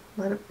alone.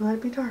 Let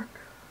it be dark.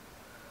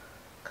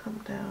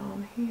 Come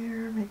down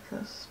here, make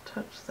this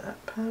touch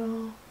that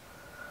petal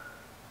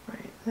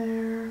right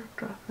there,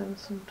 drop in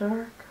some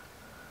dark.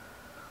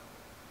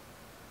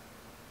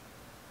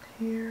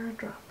 Here,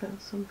 drop in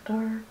some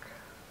dark.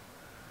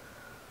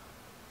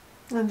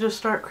 And just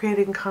start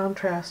creating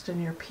contrast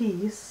in your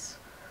piece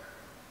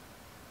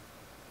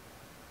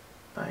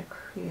by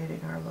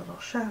creating our little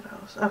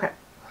shadows. Okay,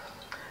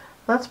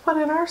 let's put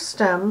in our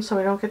stem so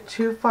we don't get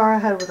too far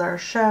ahead with our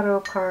shadow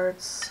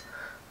parts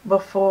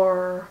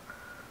before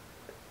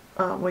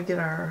we get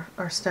our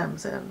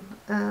stems in.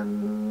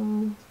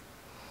 And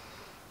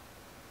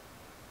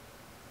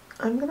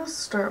I'm going to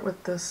start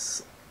with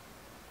this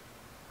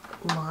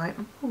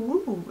lime.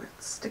 Ooh,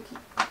 it's sticky.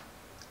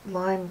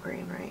 Lime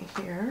green right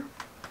here.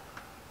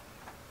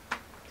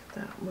 Get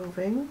that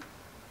moving.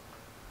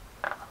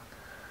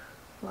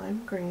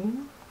 Lime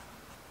green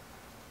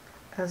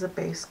as a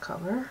base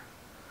color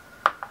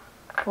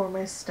for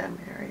my stem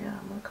area.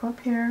 I'm going to come up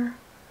here,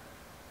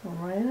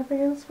 right up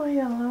against my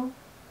yellow,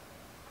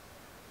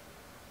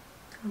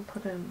 and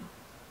put in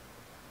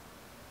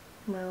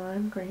my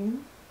lime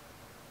green.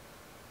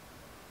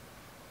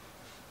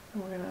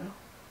 And we're going to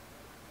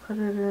put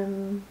it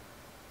in,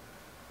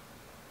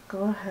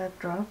 go ahead,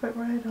 drop it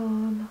right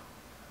on,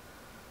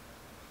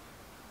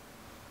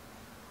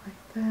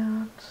 like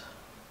that.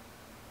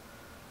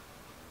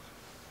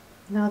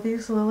 Now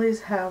these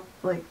lilies have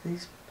like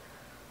these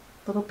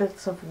little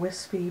bits of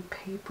wispy,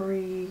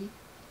 papery,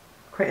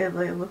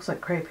 it looks like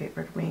crepe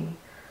paper to me,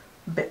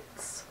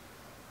 bits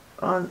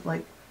on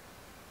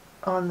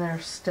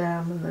their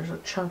stem, and there's a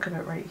chunk of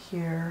it right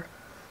here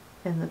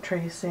in the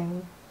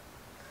tracing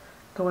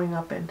going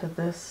up into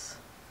this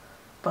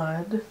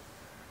bud,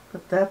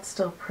 but that's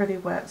still pretty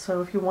wet.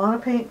 So if you want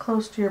to paint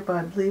close to your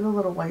bud, leave a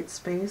little white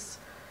space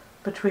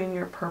between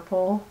your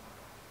purple,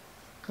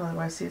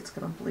 otherwise see it's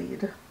going to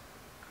bleed,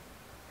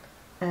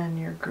 and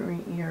your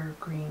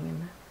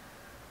green.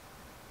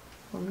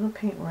 I'm going to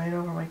paint right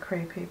over my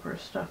crepe paper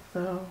stuff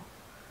though,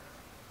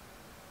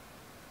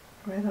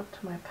 right up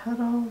to my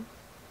petal.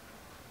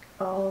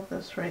 All of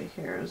this right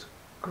here is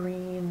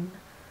green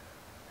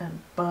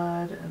and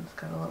bud, and it's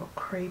got a little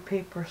crepe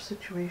paper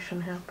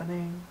situation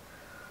happening.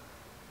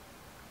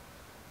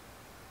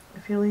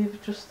 If you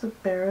leave just the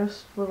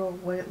barest little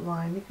white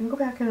line, you can go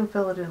back in and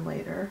fill it in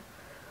later.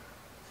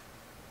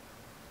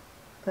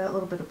 That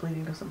little bit of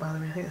bleeding doesn't bother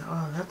me. I think,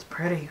 oh, that's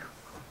pretty.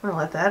 I'm going to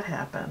let that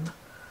happen,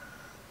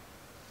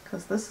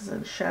 because this is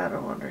in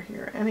shadow under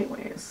here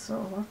anyways,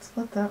 so let's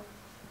let that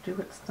do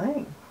its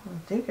thing. I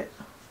dig it.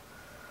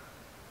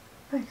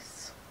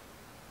 Nice.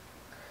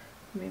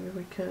 Maybe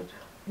we could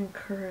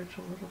encourage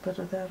a little bit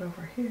of that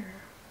over here.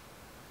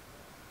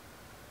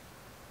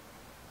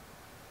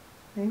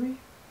 Maybe?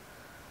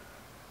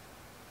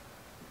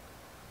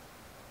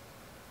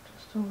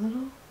 Just a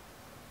little?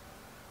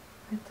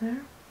 Right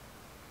there?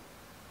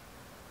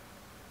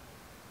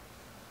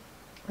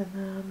 And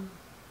then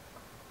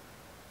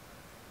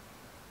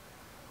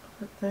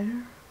put it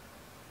there.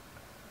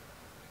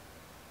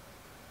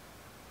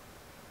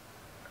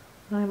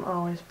 And I'm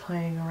always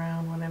playing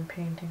around when I'm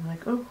painting,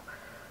 like, oh,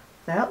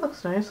 that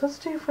looks nice. Let's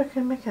see if I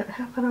can make it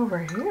happen over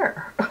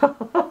here.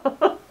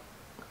 Grab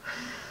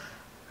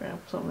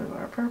some of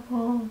our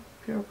purple,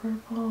 pure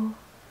purple,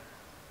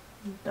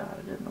 and dot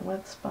it in the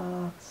wet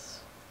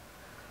spots.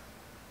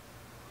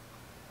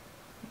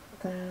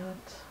 Like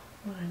that.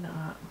 Why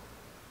not?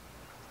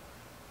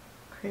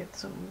 Create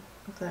some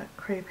of that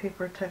crepe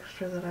paper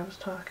texture that I was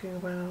talking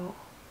about.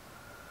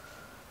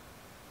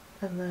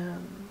 And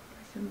then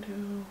I can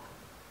do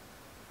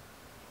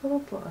a little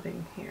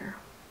blotting here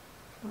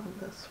on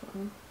this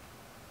one.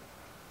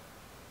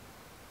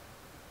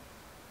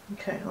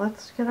 Okay,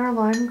 let's get our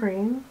lime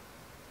green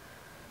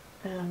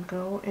and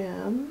go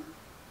in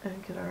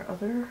and get our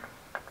other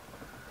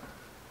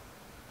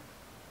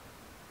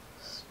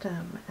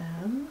stem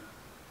in.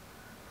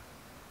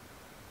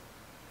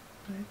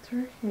 Right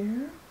through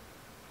here,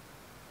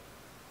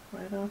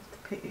 right off the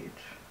page.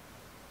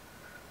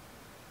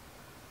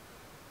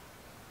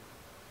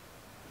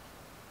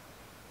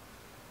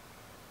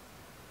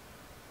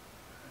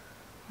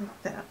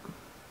 Like that.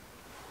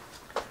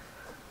 Put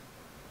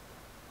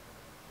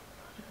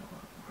in a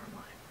little more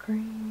lime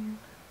green,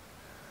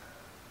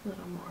 a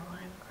little more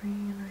lime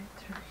green right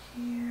through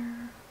here,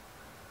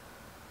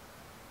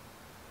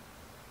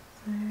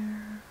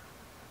 there,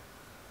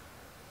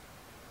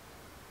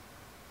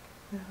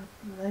 that up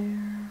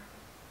there,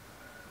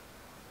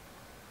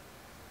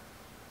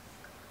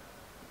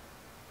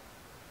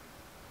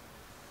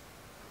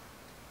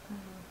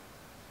 and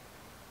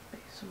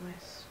base of my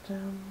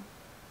stem.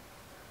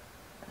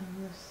 And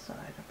this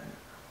side of it.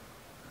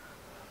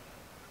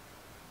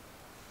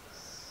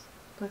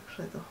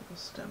 Actually, the whole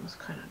stem is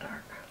kind of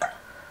dark.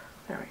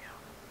 There we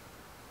go.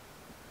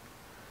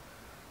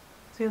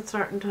 See, it's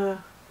starting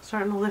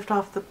to lift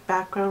off the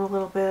background a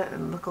little bit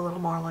and look a little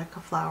more like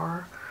a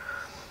flower,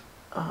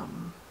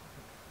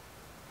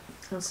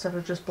 instead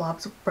of just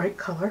blobs of bright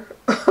color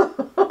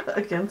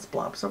against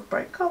blobs of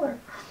bright color.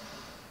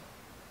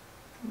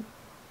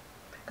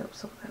 Pick up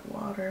some of that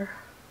water.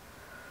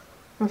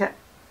 Okay.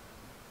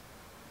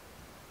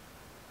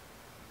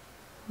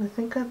 I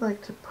think I'd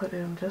like to put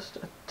in just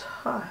a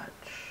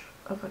touch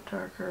of a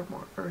darker,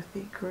 more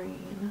earthy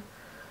green.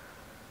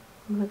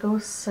 I'm going to go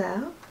with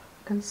sap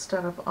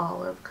instead of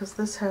olive, because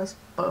this has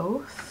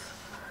both.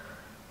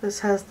 This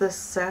has this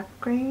sap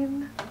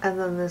green and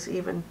then this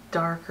even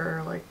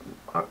darker like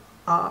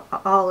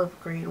olive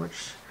green,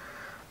 which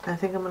I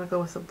think I'm going to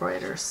go with a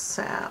brighter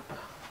sap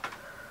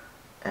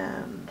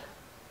and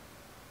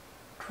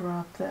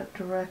drop that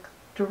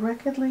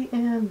directly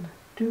in.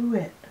 Do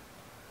it.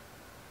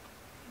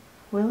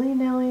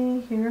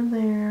 Willy-nilly here and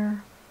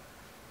there.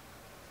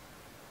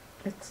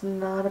 It's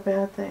not a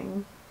bad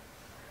thing.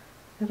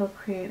 It'll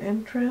create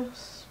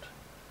interest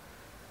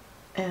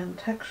and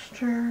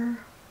texture.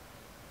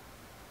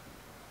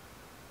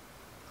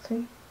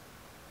 See?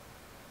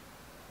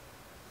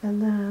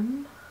 And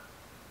then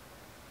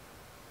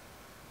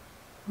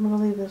I'm going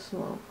to leave this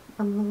alone.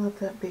 I'm going to let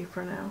that be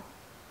for now.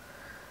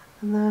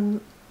 And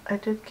then I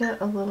did get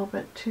a little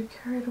bit too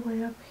carried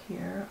away up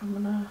here. I'm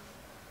going to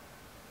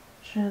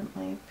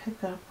gently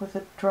pick up with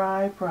a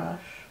dry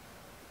brush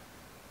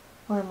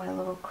where my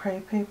little cray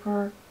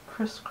paper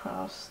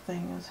crisscross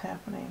thing is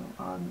happening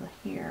on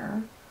the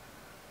here,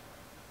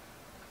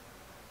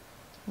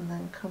 and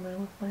then come in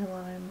with my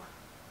lime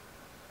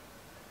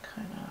to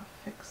kind of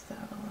fix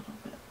that a little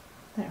bit.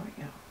 There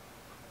we go.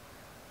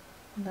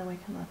 And then we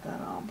can let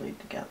that all bleed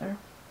together.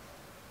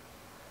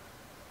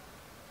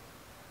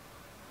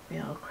 Be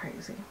all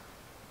crazy.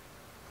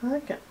 I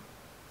like it.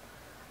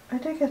 I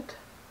dig it.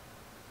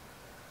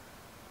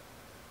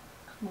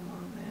 Come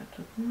along the edge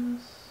of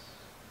this.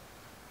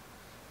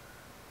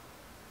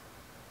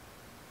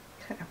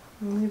 Okay,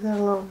 I'm gonna leave that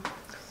alone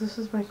because this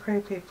is my cray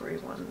papery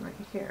one right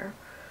here.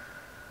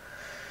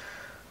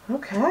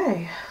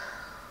 Okay.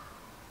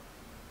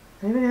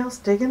 Anybody else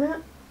digging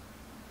it?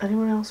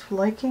 Anyone else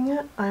liking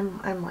it?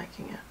 I'm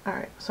liking it.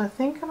 Alright, so I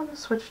think I'm gonna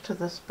switch to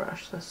this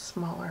brush, this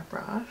smaller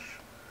brush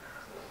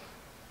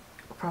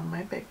from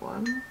my big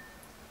one.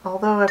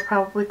 Although I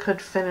probably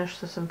could finish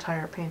this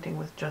entire painting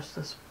with just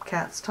this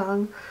cat's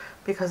tongue,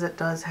 because it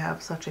does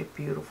have such a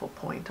beautiful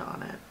point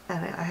on it.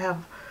 And I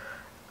have,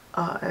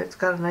 it's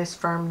got a nice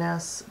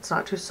firmness. It's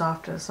not too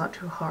soft and it's not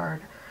too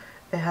hard.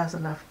 It has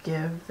enough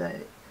give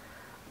that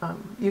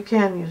you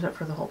can use it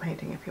for the whole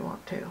painting if you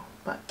want to.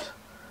 But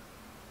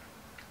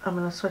I'm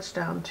going to switch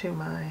down to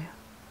my,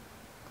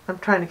 I'm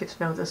trying to get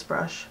to know this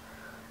brush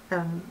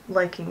and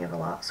liking it a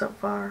lot so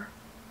far.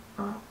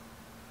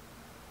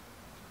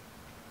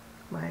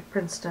 My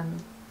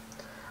Princeton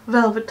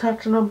Velvet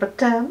Touch number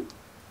 10.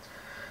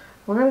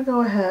 We're going to go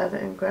ahead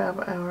and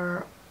grab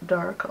our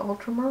dark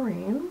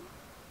ultramarine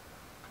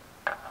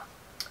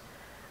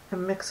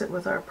and mix it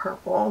with our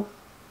purple.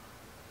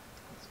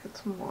 Let's get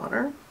some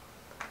water.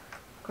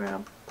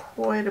 Grab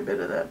quite a bit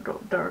of that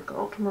dark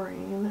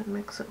ultramarine and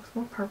mix it with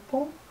my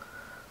purple.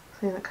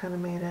 See, that kind of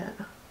made it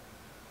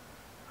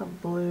a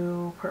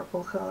blue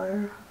purple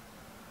color.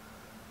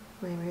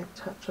 Maybe a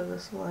touch of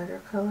this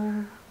lighter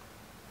color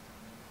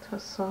to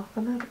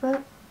soften it a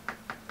bit.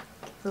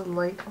 The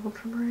light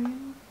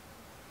ultramarine.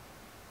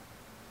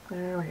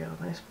 There we go,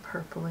 nice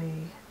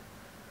purpley,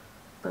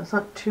 but it's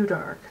not too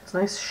dark. It's a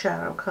nice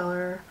shadow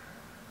color,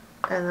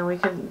 and then we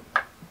can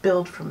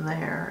build from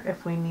there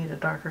if we need a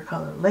darker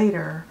color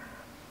later,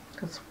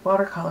 because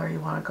watercolor you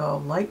want to go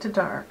light to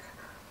dark.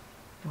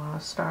 You want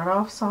to start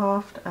off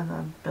soft and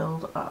then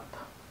build up.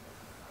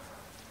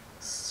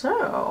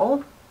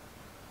 So,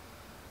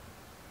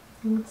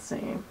 let's see,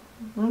 I'm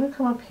going to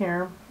come up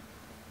here.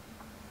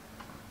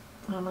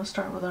 I'm going to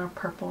start with our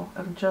purple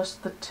and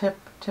just the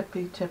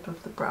tippy tip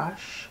of the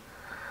brush.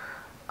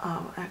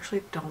 I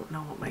actually don't know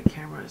what my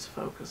camera is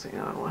focusing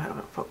on. We'll have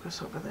it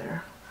focus over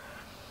there.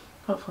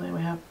 Hopefully we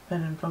have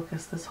been in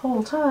focus this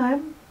whole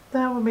time.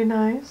 That would be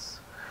nice.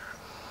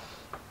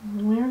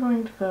 We're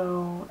going to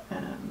go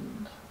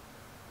and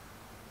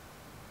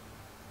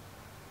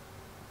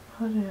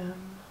put in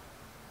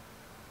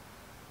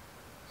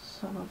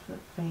some of the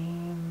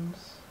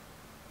veins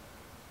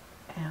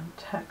and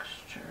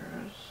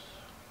textures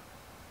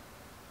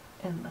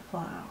in the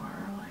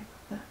flower like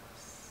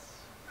this.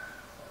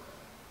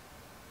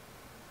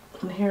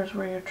 And here's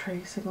where your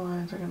tracing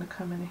lines are going to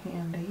come in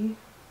handy.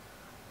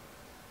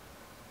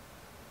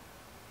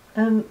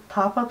 And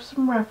pop up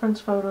some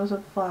reference photos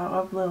of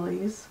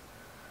lilies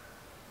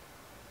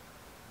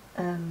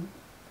and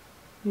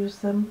use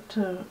them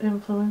to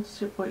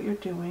influence what you're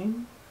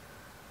doing.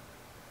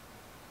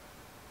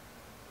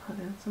 Put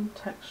in some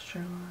texture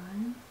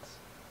lines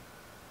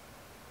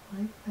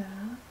like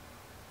that.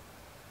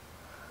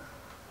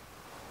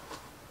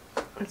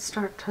 And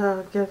start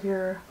to give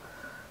your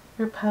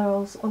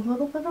petals a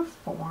little bit of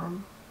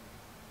form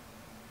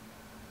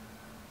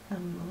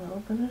and a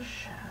little bit of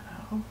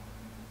shadow.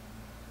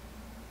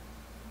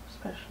 Just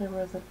especially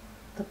where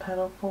the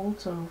petal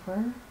folds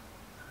over,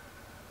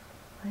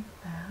 like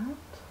that.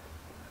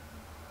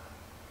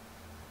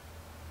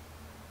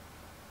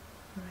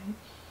 Right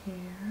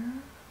here,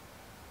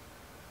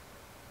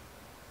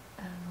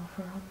 and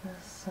over on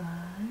this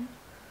side.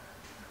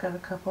 I've got a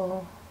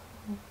couple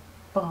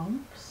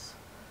bumps.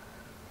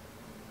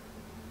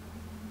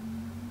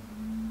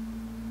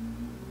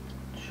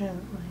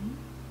 Gently.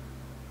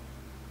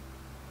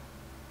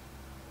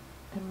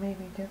 And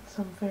maybe get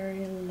some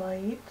very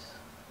light,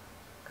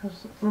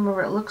 because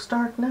remember, it looks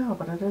dark now,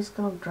 but it is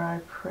going to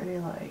dry pretty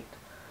light.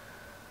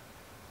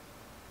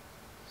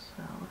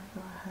 So I'm going to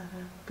go ahead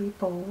and be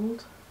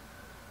bold.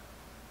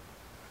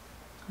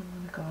 I'm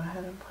going to go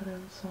ahead and put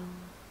in some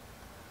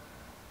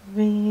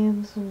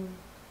veins and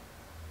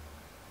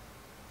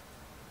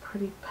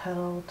pretty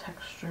petal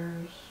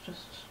textures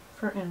just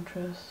for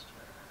interest.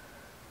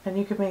 And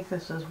you can make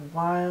this as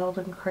wild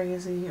and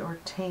crazy or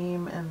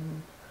tame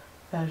and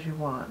as you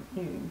want.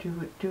 You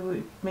do what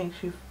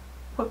makes you,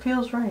 what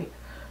feels right.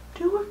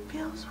 Do what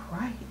feels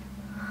right.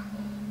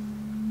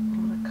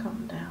 I'm going to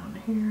come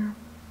down here.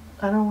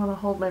 I don't want to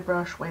hold my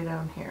brush way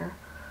down here,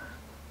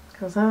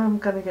 because then I'm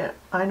going to get,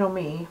 I know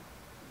me,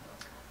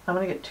 I'm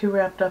going to get too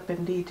wrapped up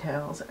in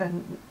details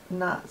and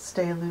not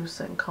stay loose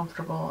and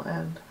comfortable.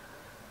 And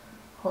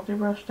hold your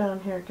brush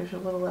down here, it gives you a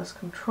little less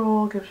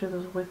control, gives you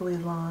those wiggly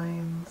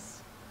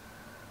lines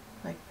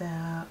like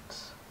that.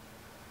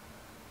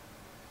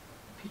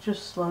 If you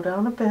just slow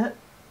down a bit,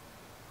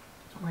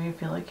 where you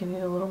feel like you need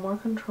a little more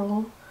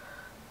control,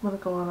 I'm going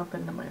to go on up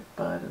into my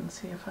bud and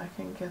see if I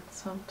can get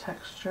some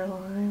texture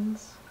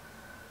lines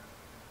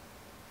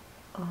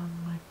on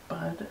my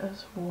bud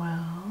as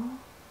well.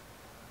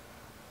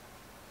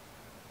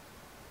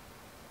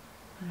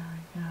 There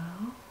we go.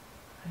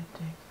 I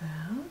dig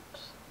that.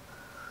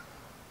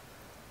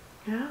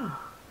 Yeah,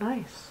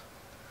 nice.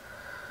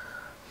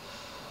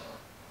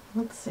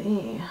 Let's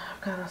see.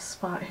 I've got a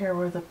spot here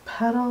where the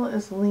petal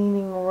is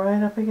leaning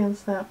right up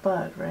against that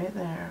bud right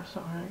there.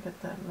 So I'm going to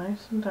get that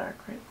nice and dark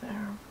right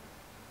there.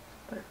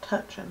 They're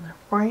touching their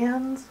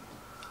friends.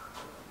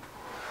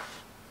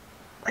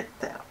 Like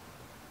that.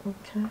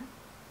 Okay.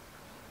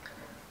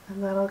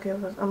 And that'll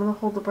give us, I'm going to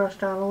hold the brush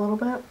down a little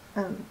bit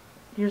and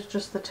use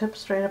just the tip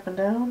straight up and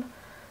down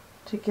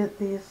to get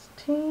these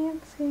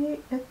teensy,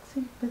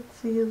 itsy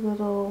bitsy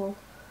little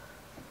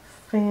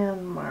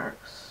fan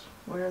marks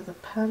where the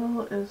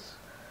petal is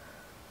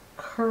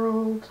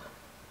curled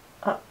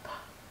up.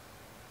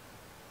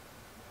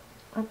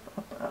 Up,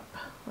 up, up,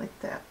 like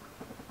that.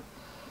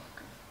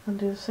 And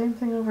do the same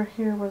thing over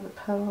here where the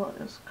petal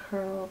is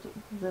curled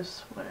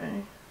this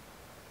way.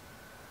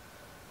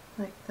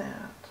 Like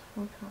that.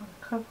 We've got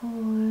a couple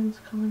lines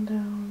coming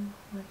down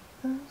like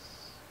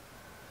this.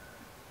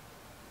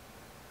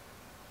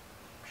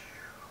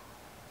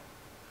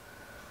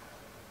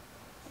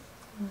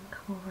 And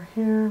come over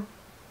here.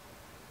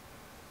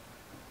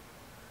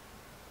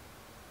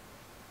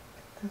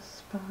 Get this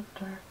spot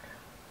dark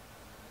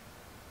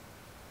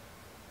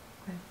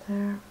right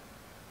there.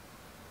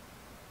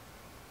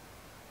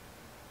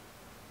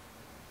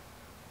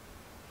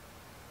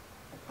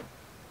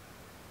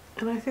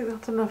 And I think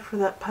that's enough for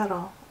that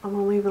petal. I'm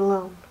going to leave it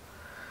alone.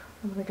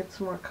 I'm going to get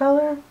some more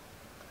color,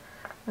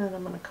 and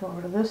I'm going to come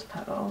over to this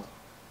petal.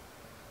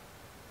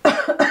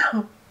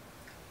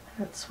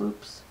 It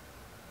swoops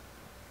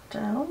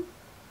down.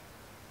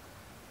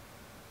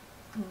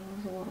 And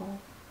there's a little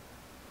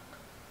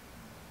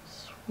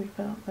sweep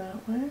out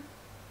that way.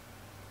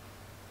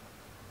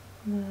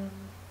 And then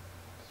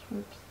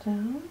swoops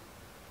down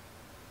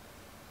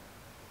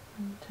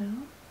and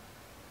down.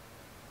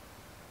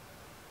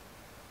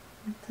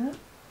 Like that.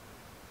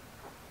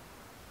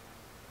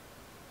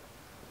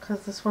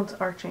 Because this one's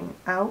arching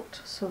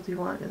out, so you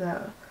want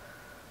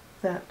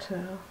that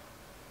to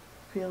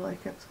feel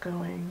like it's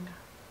going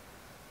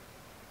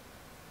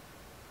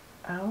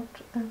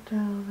out and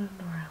down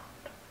and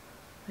around,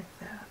 like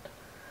that.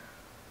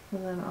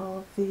 And then all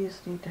of these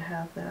need to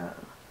have that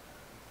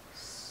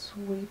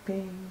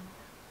sweeping,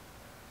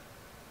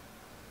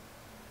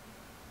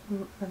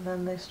 and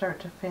then they start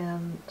to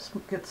fan,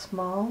 get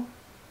small,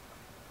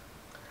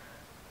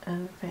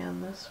 and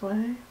fan this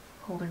way,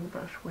 holding the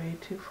brush way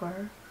too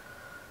far,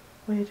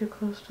 way too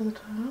close to the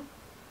top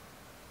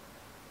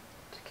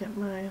to get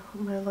my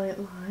light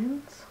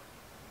lines.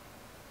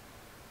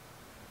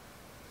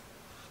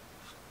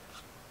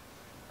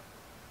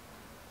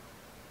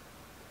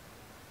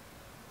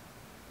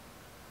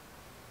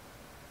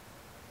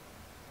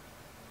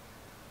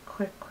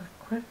 Quick, quick,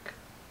 quick,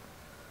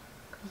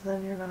 because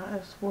then you're not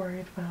as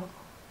worried about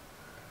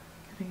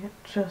getting it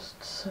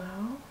just so.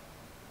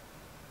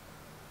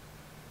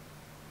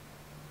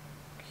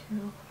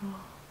 Cute little,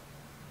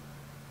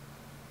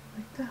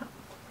 like that.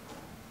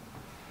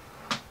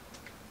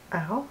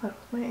 Ow, that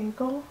was my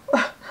ankle.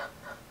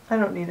 I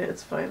don't need it,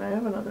 it's fine. I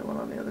have another one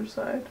on the other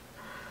side.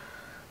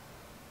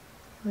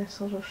 Nice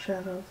little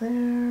shadow there,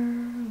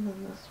 and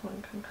then this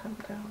one can come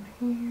down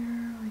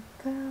here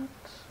like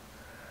that.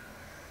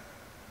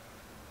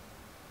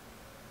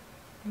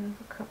 We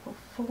have a couple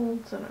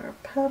folds in our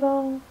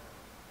petal.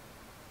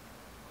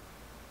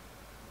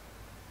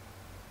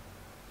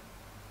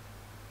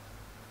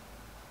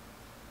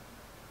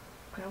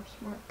 Grab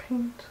some more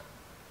paint.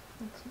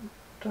 And some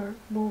dark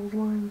bold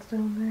lines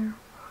down there.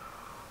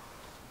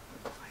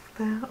 Like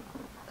that.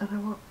 And I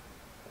want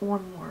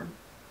one more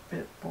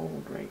bit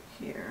bold right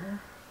here.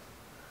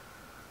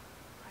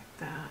 Like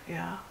that,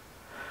 yeah.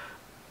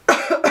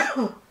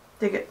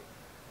 Dig it.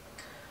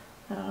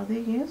 Now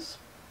these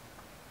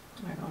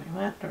are going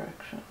that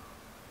direction.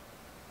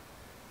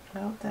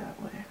 Out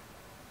that way.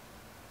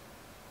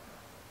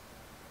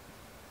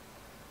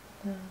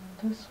 Then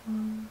this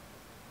one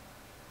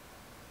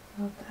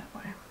out that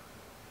way.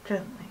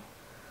 Gently.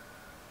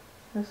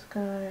 This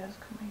guy is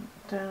coming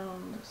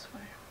down this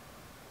way.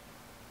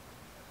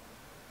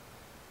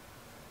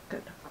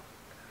 Good.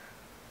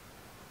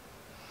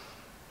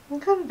 I'm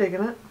kind of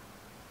digging it.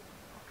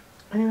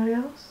 Anybody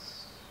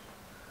else?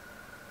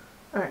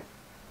 Alright.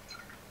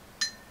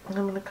 I'm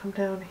going to come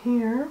down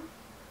here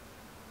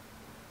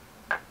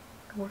and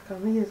work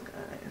on these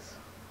guys.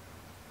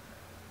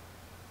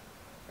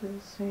 Do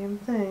the same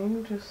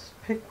thing, just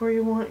pick where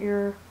you want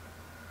your...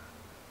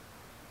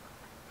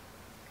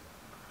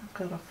 I've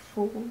got a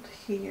fold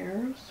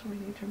here, so we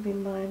need to be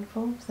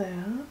mindful of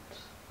that.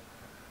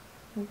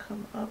 And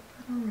come up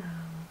and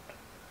around.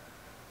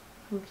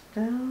 Comes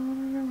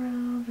down and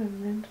around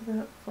and into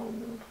that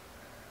fold.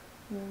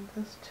 And then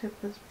this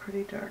tip is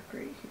pretty dark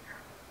right here.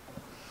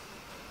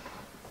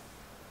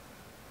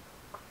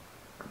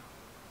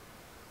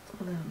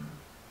 And then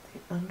the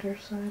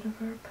underside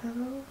of our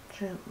petal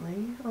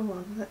gently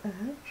along the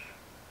edge.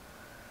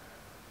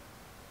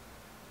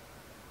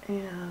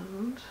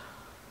 And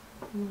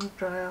I'm going to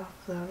dry off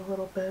that a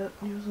little bit.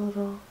 Use a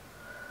little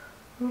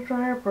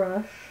drier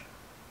brush.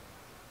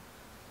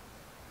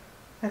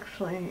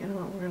 Actually, you know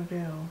what we're going to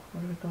do?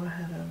 We're going to go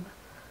ahead and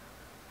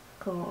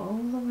go all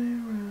the way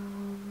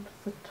around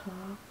the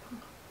top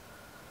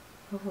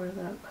of where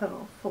that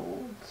petal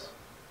folds.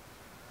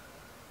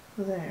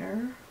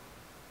 There.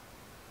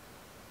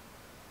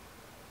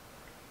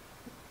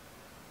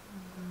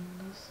 And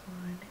then this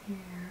line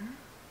here.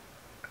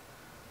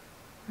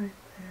 Right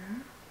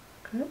there.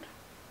 Good.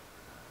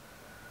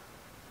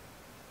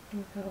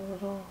 We've got a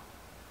little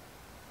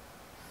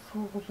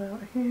fold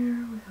out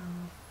here. We got a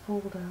little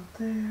fold out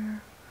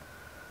there.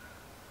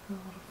 A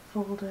little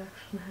fold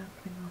action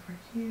happening over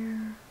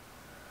here.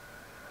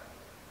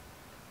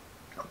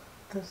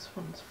 This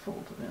one's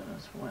folded in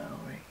as well,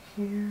 right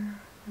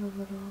here. A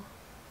little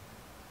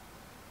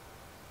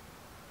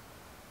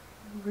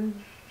ridged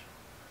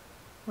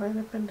right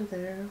up into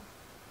there,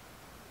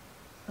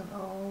 and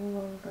all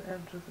along the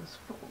edge of this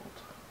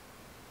fold.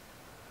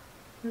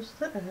 Just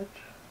the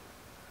edge.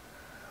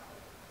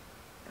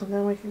 And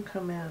then we can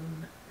come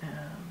in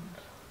and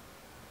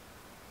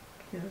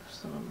give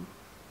some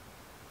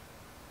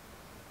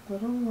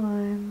little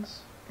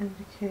lines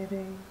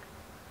indicating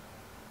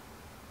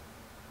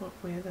what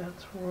way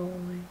that's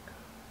rolling.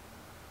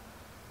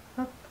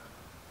 Up,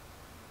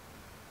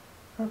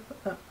 up,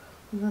 up.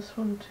 And this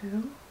one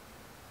too.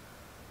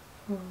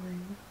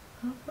 Rolling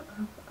up, up,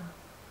 up.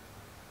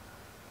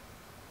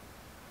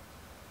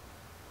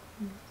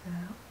 Like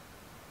that.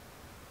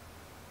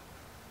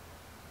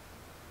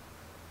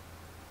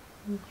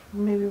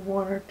 Maybe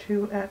one or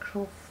two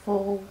actual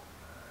full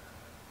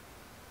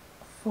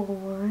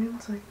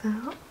lines like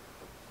that.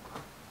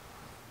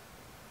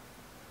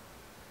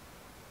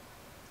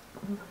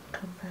 And then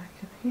come back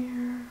in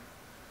here.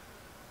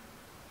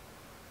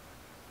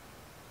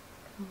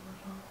 A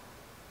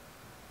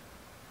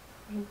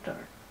little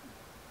dark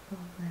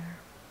on there.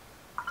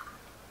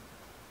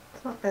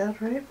 It's not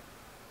bad, right?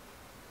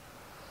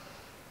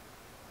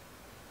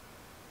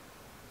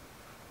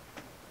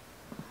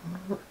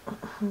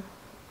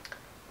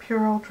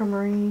 Pure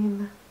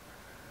ultramarine.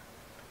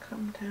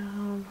 Come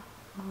down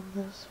on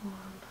this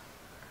one.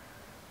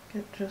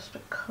 Get just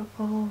a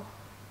couple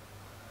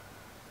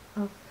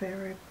of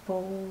very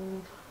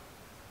bold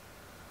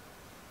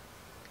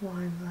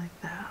lines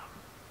like that.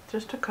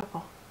 Just a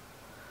couple.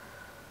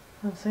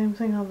 And same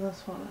thing on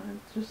this one.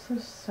 Just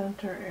this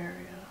center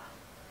area.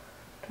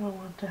 Do I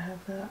want to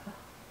have that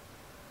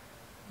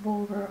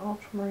bolder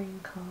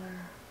ultramarine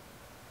color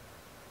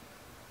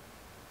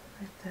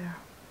right there.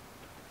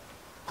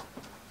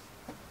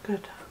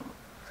 Good.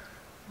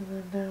 And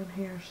then down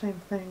here,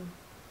 same thing.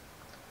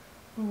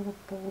 A little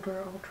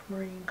bolder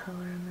ultramarine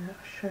color in that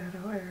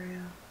shadow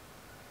area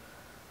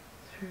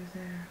through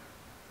there.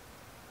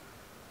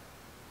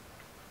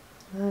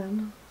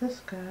 Then this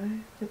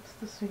guy gets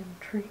the same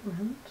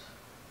treatment.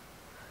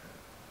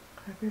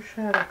 Grab your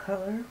shadow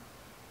color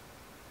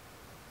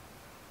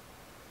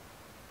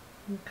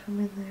and come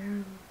in there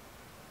and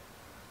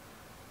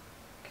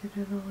get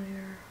in all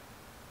your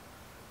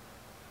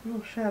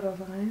little shadow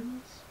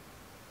lines.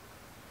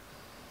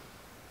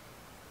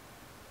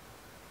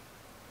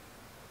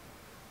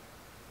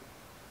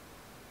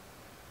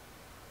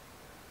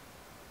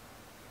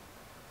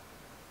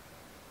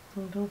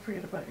 And don't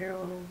forget about your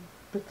little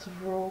bits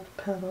of rolled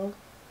petal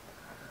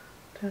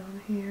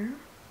down here.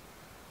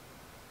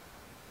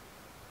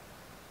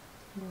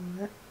 On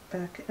that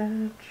back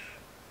edge.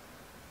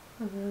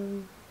 And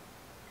then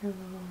your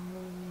little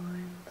roll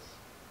lines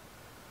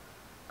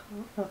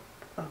Up,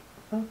 up,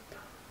 up.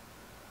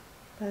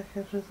 Back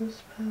edge of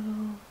this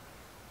petal.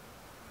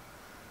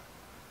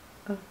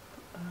 Up,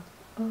 up,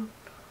 up.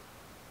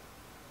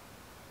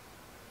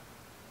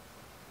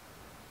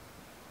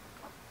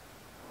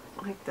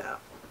 Like that.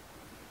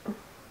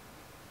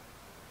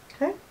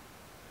 Okay.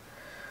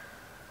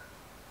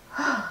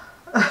 I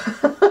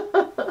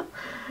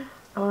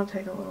want to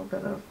take a little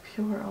bit of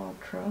pure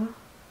ultra.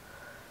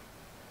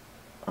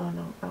 Oh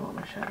no, I want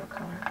my shadow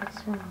color.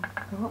 That's wrong.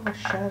 I want my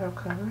shadow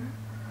color.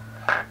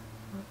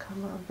 I'll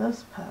come on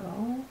this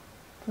petal,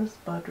 this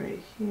bud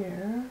right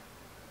here.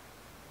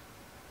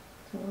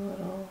 Do a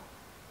little,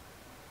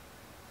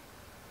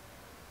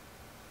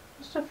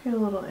 just a few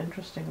little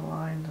interesting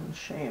lines and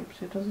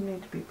shapes. It doesn't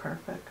need to be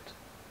perfect.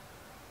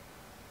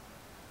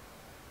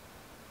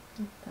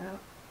 Like that.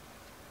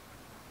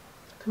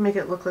 To make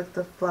it look like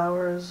the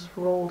flower is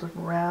rolled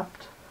and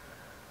wrapped.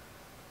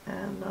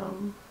 And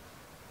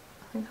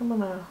I think I'm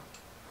gonna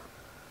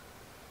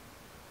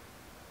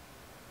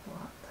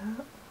blot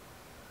that.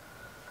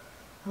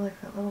 I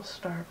like that little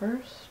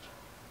starburst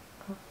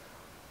of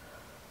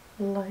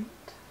light.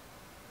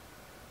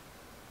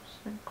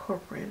 Just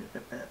incorporate it a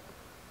bit.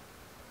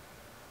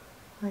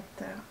 Like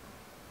that.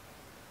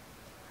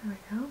 There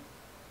we go.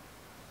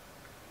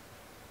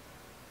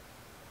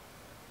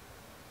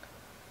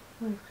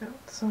 We've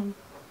got some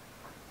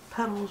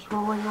petals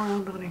rolling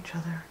around on each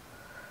other.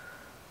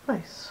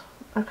 Nice.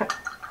 Okay.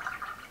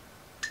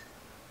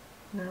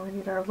 Now we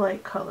need our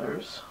light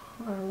colors.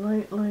 Our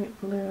light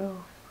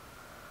blue.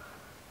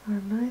 Our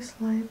nice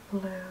light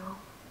blue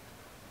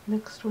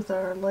mixed with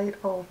our light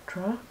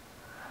ultra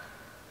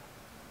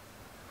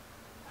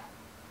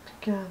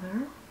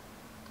together.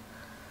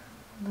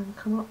 And then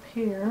come up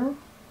here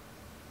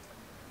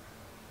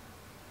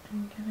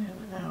and get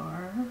in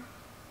our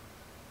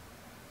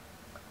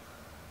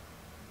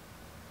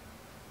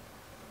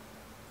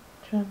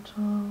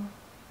gentle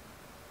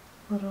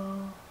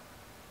little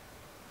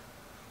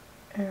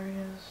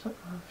areas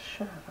of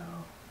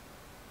shadow,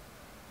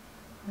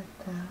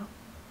 like that.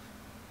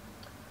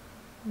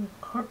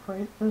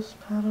 Incorporate this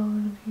petal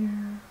in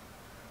here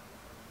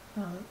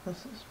now that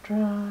this is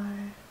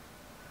dry.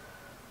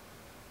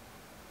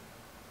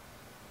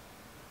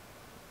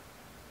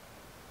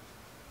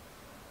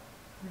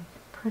 Make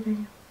it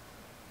pretty.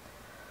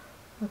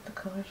 Let the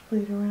colors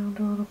bleed around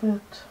a little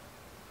bit.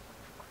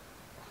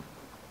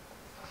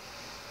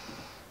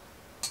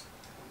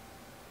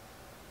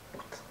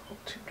 It's a little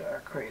too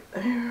dark right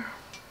there.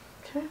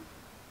 Okay.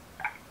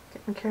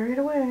 Getting carried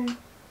away.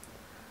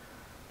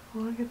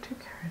 Don't want to get too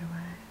carried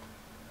away.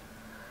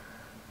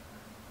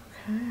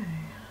 Okay.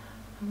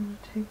 I'm going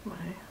to take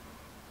my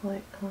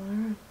light color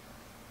and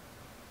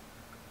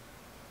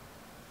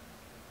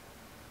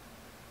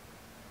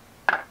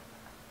come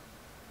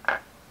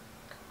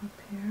up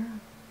here.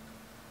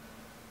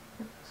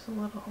 Give this a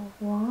little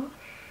wash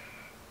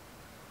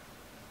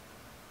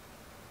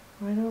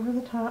right over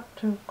the top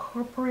to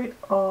incorporate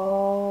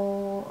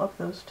all of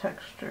those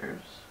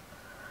textures.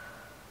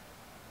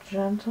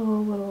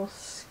 Gentle little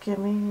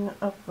skimming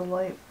of the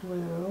light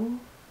blue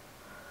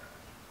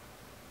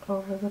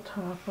over the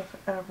top of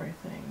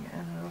everything,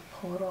 and it'll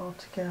pull it all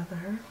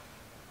together.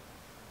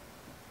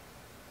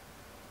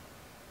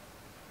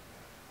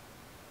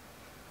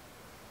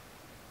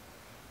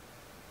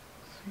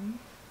 See?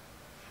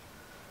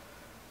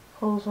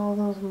 Pulls all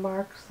those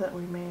marks that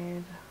we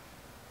made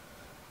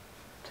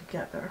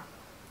together,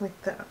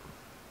 like that.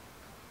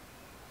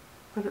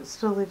 But it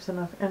still leaves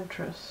enough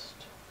interest.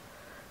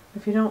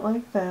 If you don't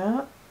like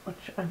that,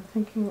 which I'm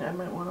thinking I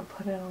might want to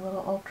put in a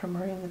little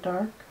ultramarine in the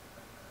dark.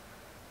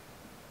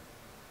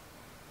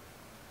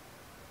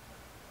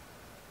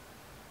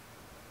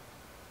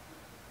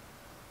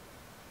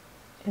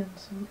 In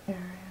some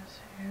areas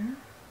here,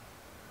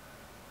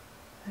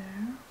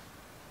 there,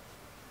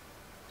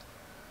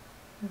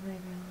 and maybe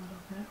a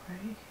little bit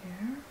right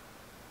here,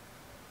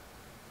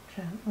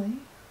 gently,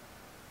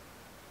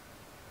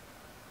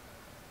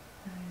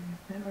 and maybe a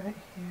bit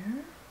right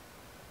here.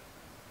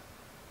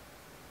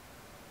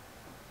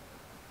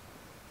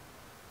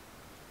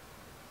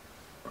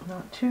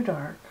 Not too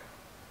dark,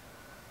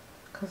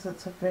 because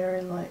it's a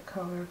very light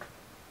colored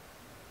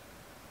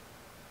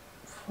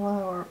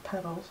flower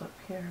petals up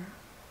here.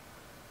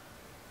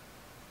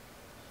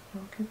 So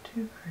don't get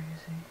too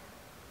crazy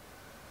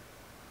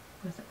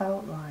with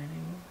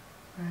outlining,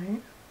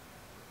 right?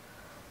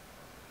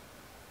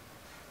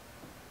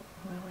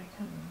 Then we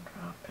can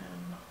drop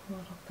in a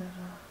little bit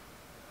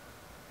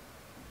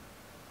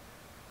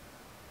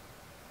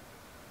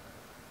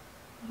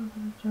of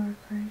dark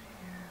right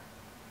here.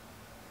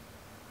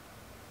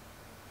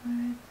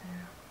 Right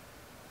there.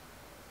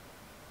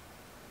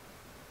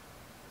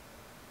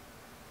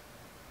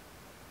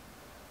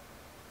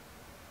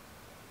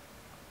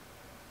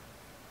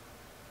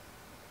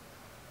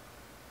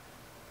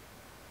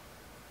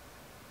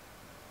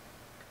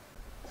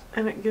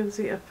 And it gives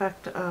the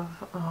effect of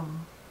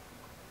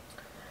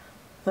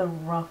the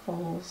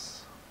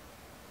ruffles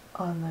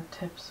on the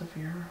tips of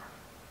your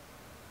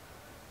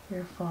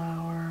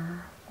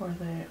flower, where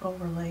they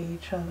overlay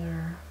each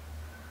other.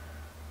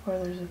 or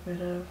there's a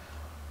bit of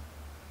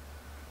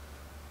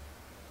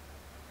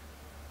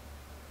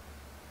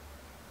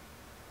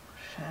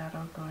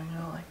shadow going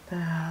out like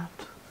that.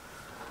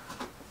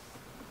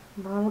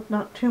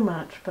 Not too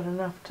much, but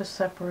enough to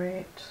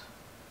separate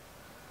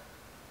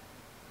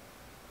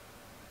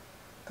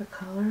the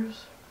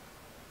colors.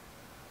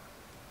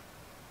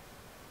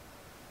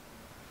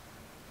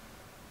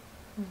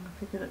 And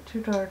if you get it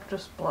too dark,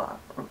 just blot,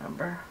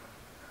 remember.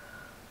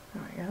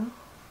 There we go.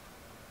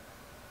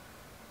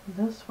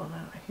 This one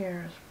out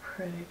here is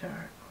pretty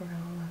dark. We're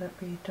going to let it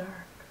be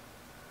dark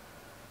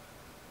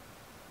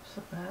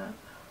so that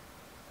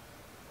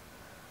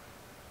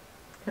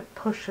it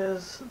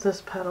pushes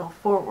this petal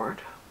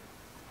forward.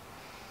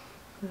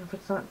 And if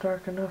it's not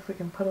dark enough, we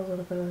can put a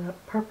little bit of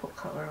that purple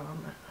color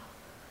on it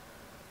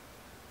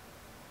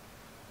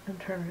and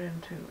turn it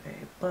into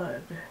a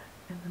bud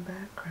in the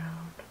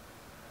background.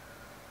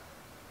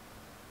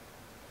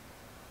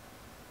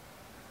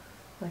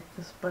 Like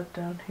this bud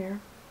down here.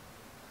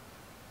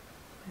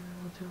 Maybe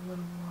we'll do a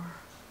little more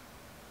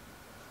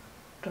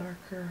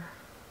darker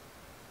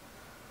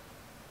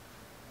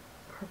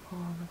purple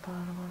on the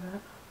bottom of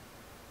it.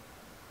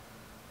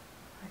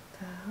 Like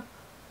that.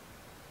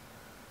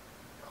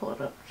 Pull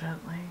it up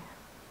gently.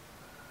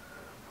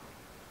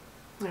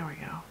 There we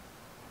go.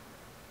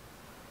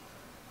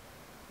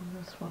 And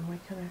this one we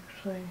can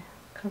actually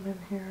come in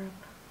here and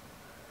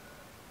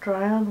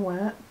dry on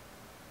wet,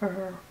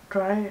 or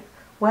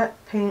wet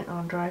paint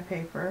on dry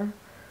paper.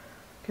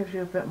 Gives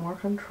you a bit more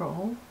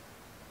control.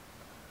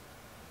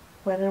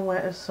 Wet and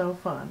wet is so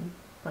fun,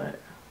 but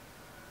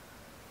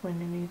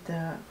when you need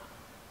that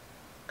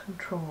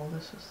control,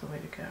 this is the way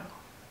to go.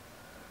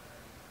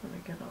 Let me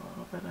get a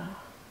little bit of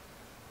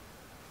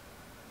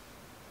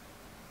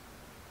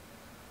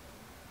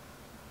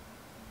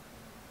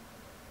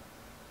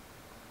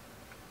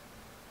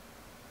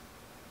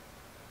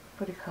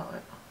what do you call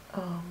it?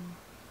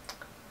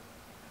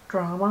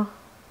 Drama.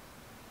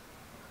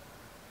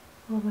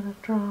 A little bit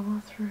of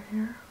drama through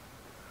here.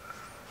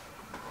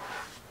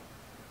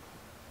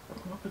 A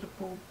little bit of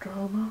bold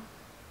drama.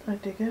 I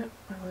dig it.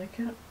 I like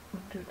it.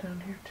 I'll do it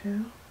down here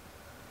too.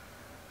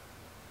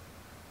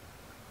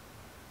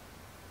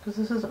 Because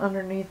this is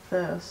underneath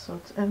this, so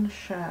it's in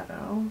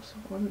shadow, so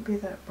it wouldn't be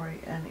that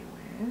bright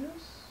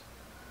anyways.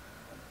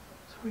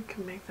 So we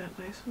can make that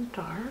nice and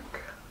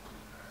dark.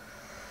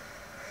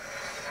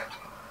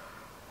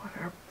 With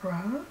our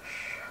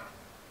brush.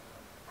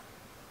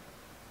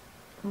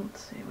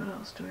 Let's see, what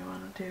else do we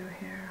want to do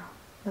here?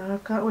 Now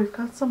we've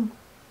got some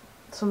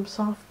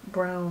soft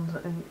browns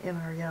in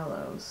our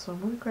yellows, so I'm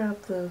going to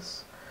grab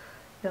this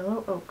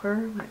yellow ochre,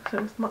 mix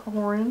it with my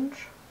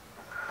orange,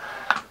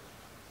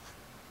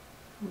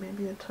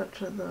 maybe a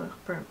touch of the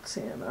burnt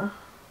sienna,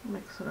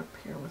 mix it up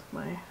here with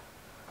my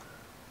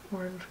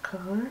orange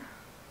color,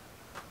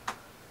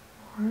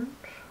 orange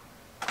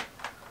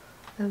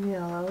and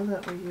yellow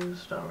that we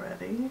used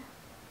already.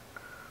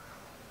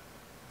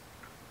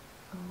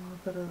 A little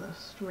bit of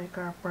this to make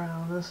our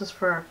brown. This is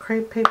for our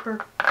crepe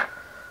paper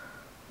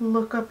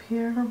look up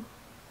here. And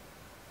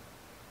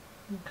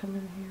come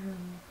in here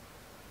and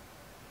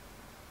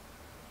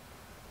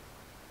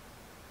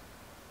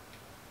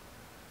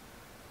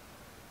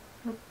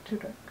oh, too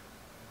dark.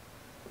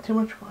 Too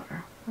much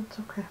water. That's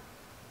okay.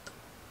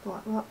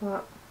 Blot, blot,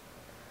 blot.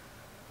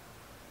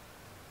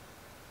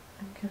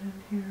 And get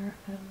in here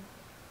and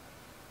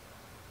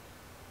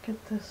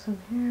get this in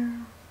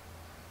here.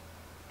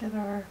 Get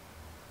our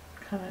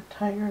kind of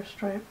tiger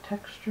stripe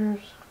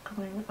textures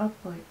going up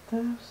like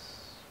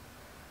this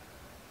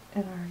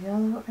in our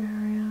yellow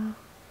area.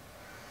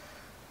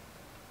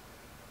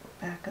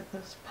 Back at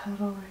this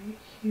petal right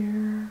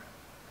here.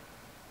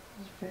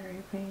 It's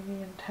very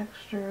veiny and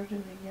textured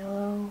in the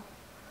yellow,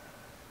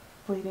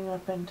 bleeding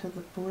up into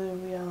the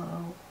blue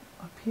yellow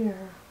up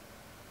here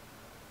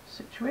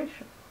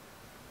situation.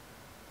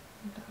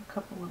 And got a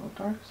couple little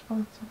dark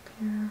spots up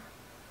here.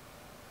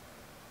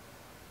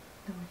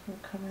 And we can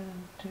come in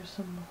and do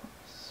some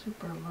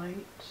super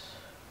light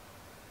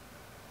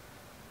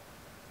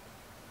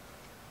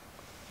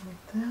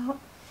like that.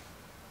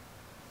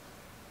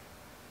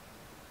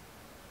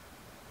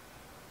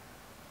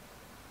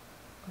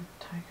 With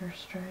tiger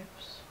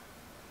stripes.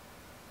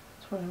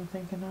 That's what I'm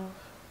thinking of.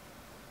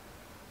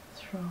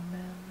 Throw them in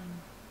and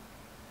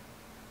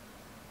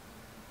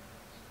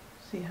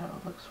see how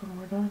it looks when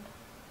we're done.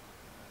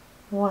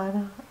 Why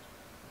not?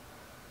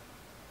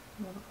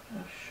 A little bit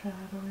of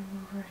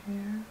shadowing over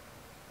here.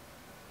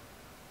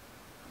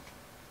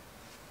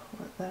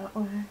 Pull it that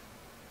way.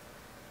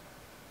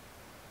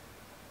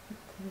 Get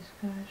these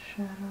guys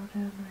shadowed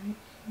in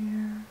right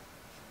here.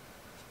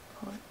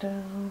 Pull it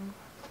down.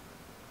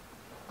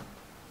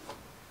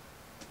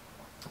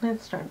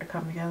 It's starting to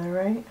come together,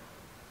 right?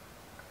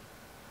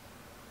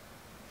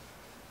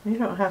 You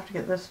don't have to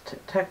get this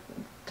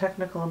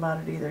technical about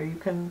it either. You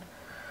can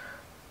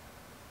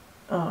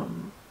let's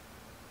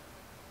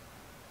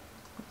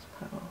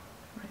petal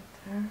right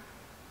there,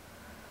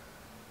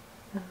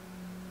 and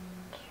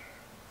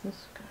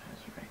this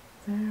guy's right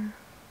there.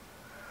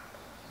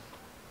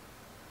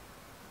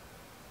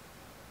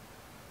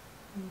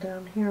 And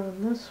down here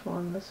on this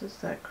one, this is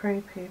that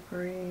cray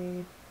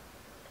papery,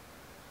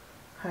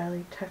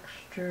 highly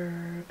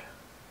textured,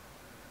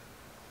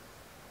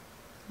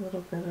 a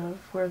little bit of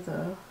where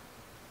the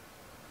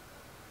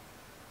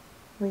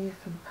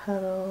leaf and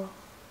petal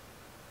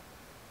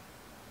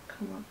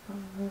come up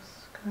on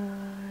this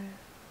guy,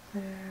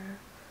 there,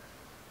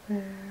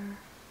 there,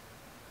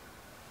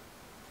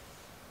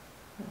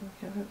 and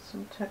give it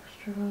some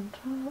texture on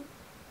top,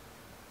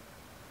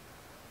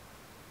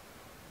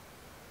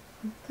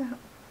 like that.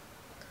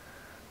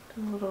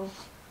 Do a little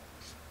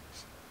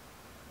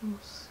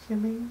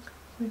skimming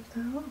like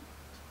that.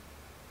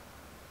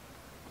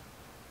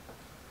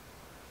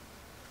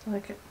 I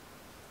like it.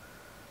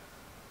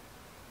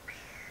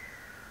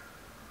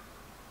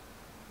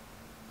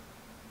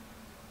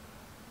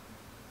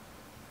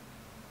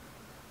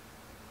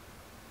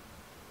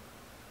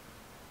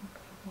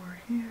 More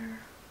here.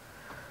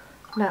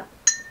 Now,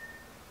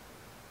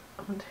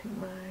 I'm going to take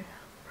my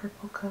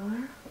purple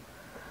color.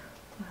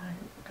 I'm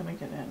going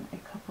to get in a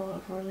couple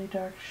of really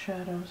dark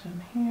shadows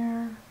in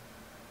here.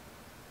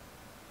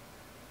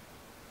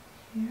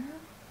 Here.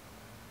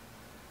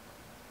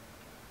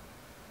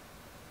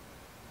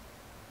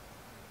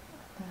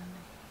 And then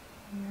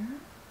here.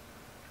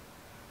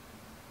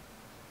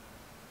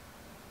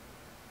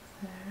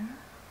 There.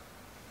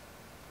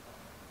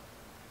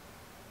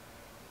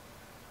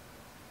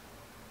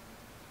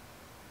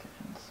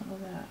 Some of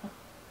that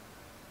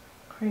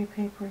cray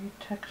papery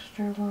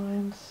texture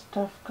line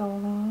stuff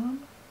going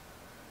on.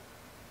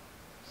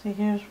 See,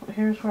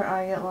 here's where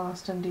I get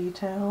lost in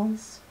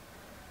details,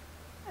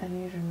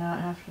 and you do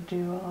not have to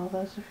do all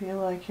this. If you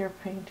like your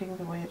painting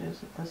the way it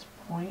is at this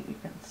point, you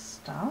can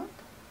stop.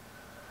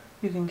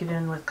 You can get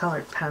in with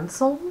colored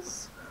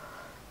pencils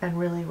and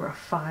really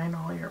refine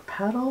all your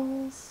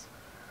petals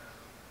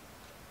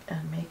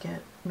and make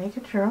it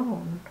your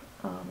own.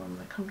 I'm going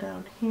to come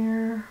down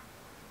here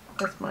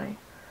with my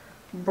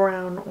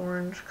brown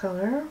orange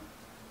color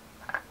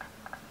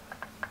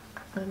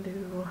and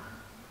do,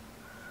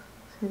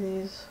 see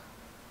these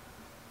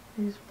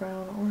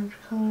brown orange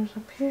colors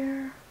up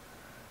here.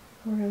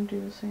 We're going to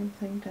do the same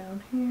thing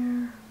down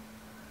here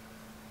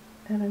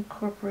and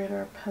incorporate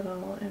our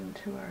petal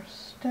into our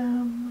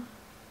stem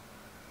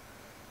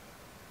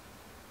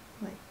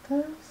like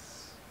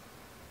this.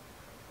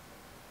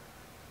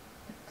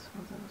 Get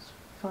some of those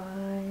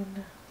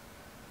fine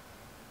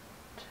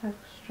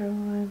texture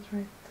lines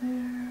right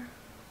there.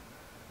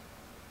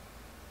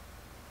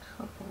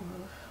 Couple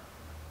of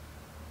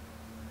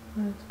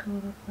lines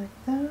going up like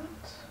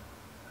that.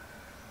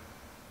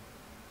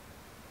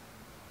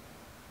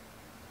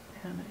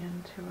 And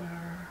into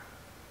our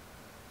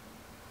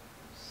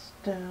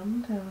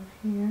stem down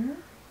here.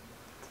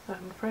 Is that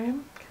in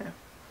frame? Okay.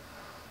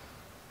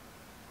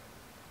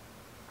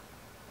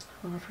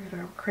 I don't forget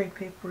our cray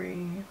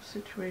papery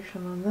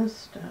situation on this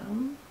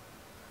stem.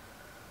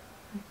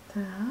 Like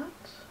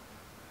that.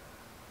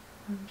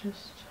 And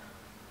just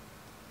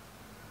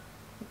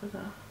a bit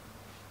of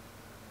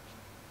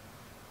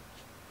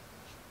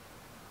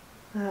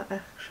that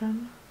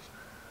action.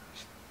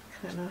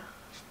 Kind of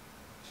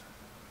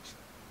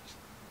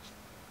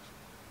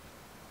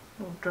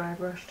little dry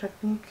brush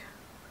technique.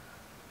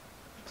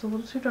 If it's a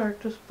little too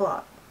dark, just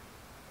blot.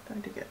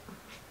 Trying to get.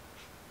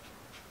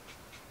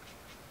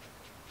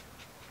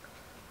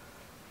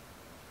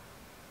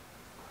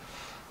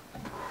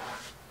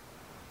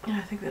 Yeah,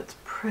 I think that's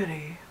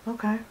pretty.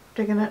 Okay,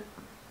 digging it.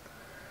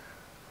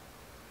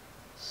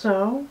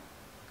 So,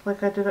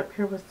 like I did up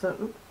here with the,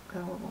 oop,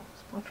 got a little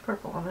splotch of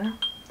purple on there.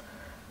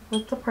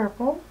 With the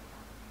purple,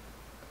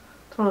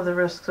 it's one of the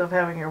risks of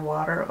having your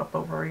water up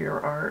over your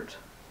art.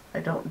 I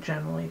don't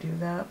generally do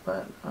that,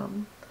 but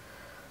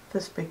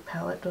this big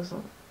palette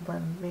doesn't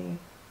lend me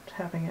to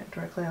having it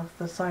directly off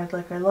the side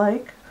like I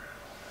like.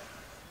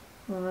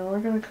 And then we're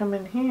going to come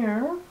in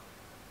here,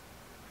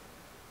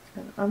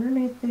 and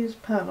underneath these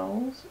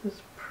petals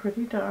is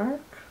pretty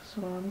dark,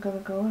 so I'm going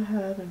to go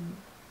ahead and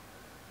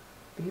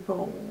be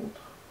bold.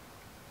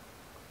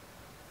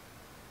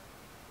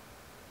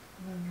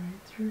 And then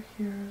right through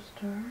here is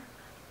dark.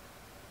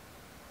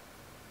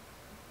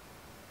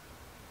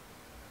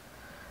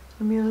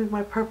 I'm using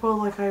my purple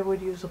like I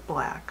would use a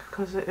black,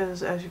 because it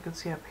is, as you can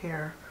see up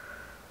here,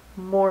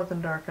 more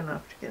than dark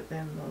enough to get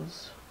in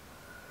those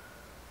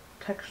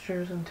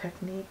textures and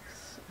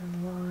techniques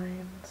and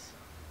lines.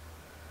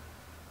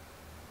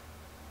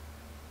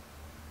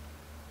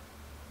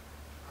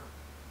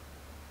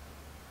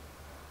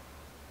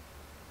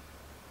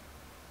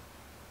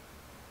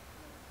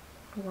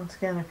 But once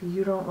again, if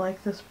you don't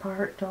like this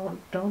part,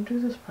 don't do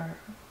this part.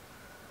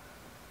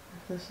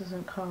 If this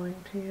isn't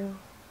calling to you,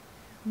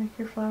 make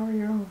your flower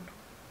your own.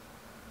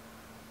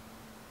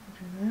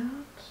 Do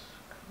that.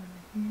 Come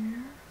in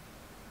here.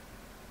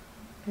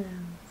 Get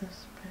in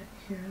this bit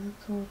here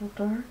that's a little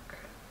dark.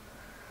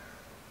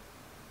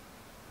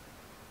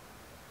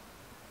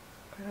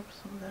 Grab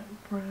some of that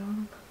brown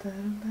and put that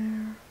in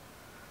there.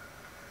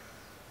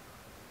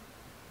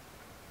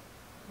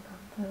 And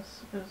then this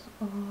is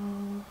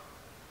all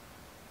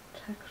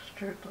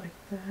textured like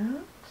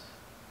that.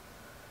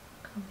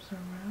 comes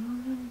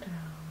around and down.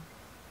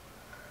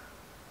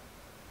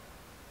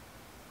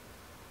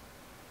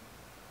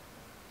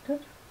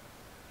 Good.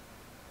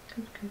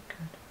 Good, good,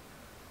 good.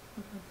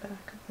 And the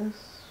back of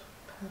this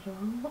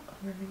petal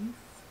underneath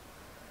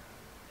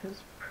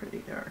is pretty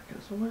dark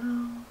as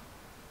well.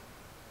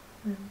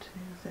 Into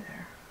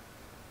there.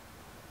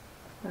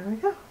 There we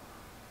go.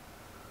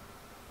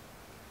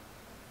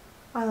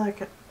 I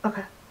like it.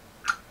 Okay.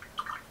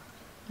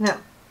 Now,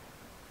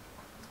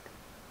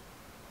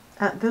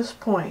 at this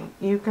point,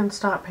 you can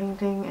stop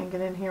painting and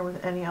get in here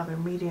with any other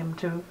medium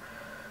to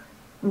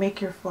make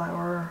your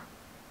flower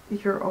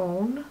your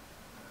own.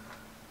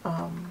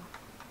 I'm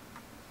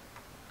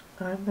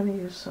going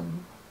to use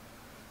some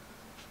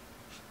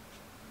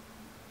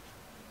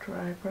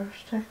dry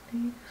brush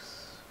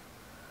techniques.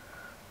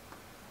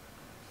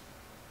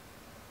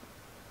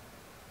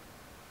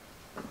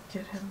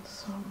 Get in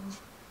some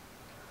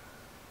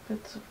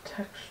bits of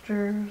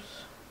textures.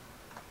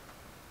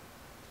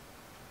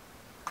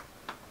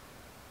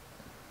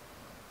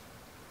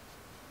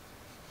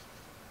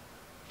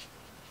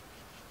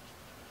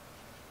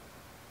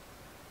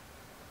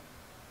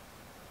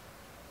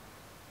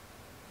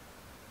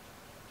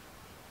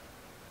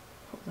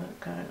 Pull that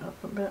guy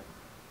up a bit.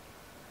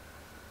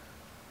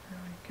 There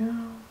we go.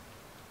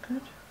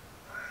 Good.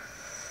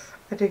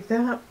 I dig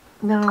that.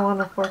 Now I want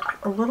to work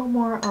a little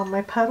more on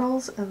my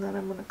petals and then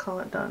I'm going to call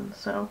it done.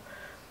 So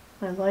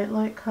my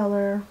light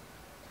color,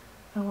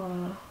 I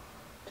want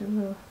to do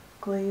the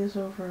glaze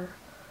over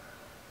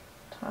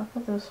top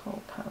of this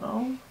whole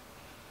petal.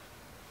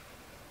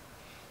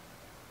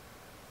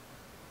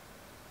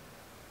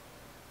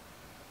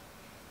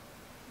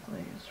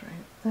 Glaze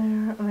right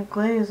there. And a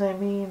glaze, I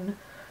mean,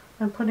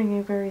 I'm putting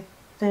a very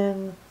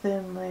thin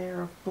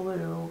layer of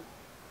blue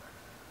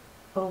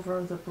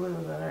over the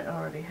blue that I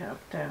already have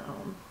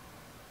down.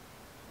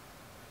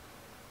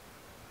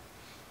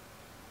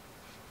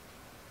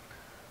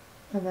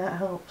 And that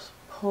helps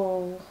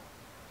pull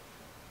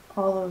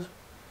all those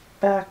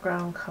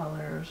background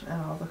colors and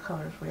all the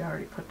colors we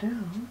already put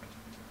down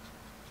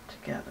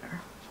together.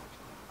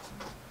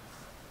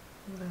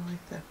 And I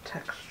like the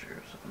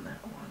textures on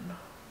that one.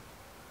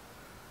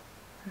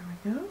 There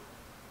we go.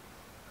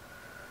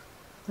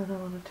 Then I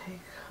want to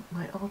take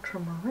my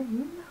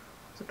ultramarine,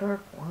 the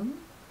dark one,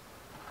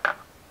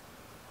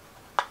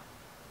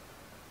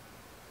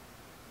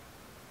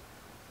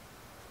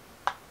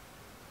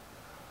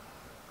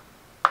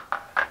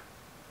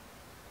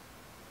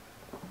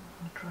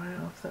 dry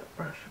off that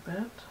brush a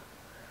bit,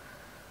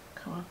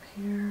 come up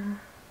here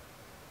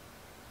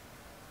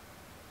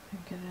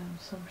and get in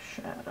some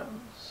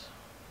shadows.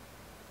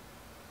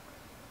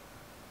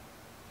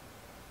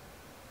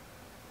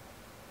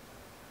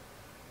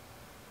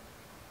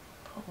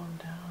 Pull them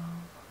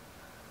down.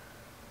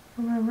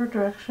 Remember,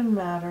 direction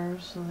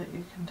matters so that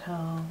you can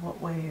tell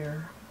what way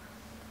your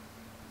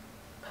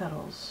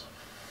petal's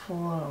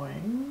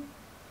flowing,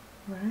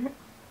 right?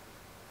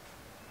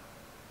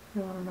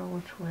 You want to know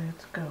which way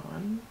it's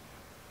going.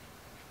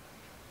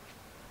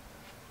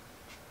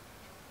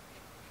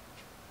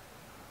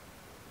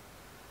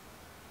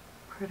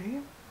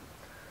 Pretty.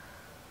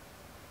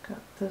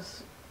 Got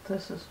this.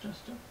 This is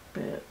just a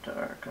bit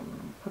dark. I'm going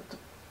to put the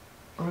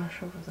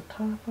brush over the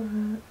top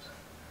of it,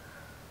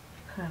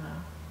 kind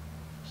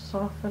of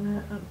soften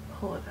it and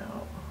pull it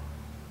out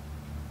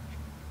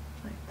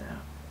like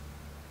that.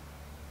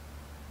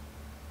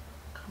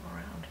 Come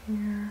around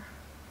here.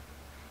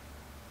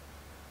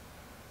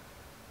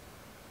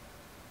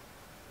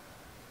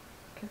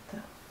 Get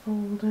that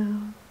fold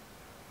down.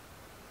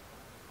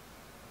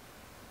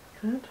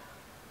 Good.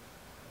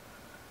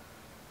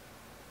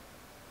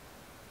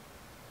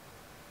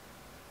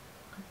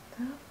 Like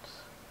that.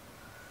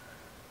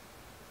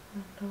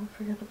 And don't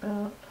forget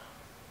about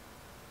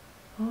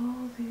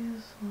all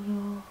these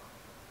little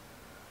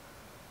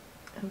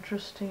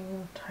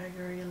interesting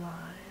tigery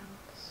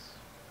lines.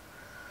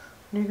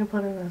 And you can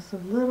put in as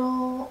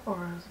little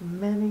or as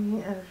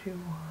many as you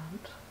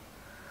want.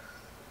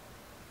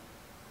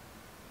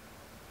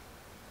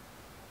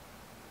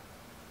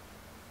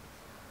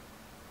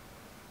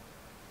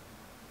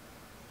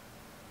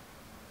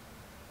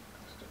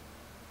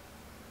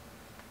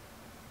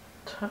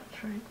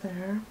 Touch right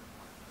there.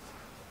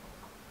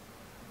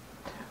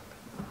 Tap.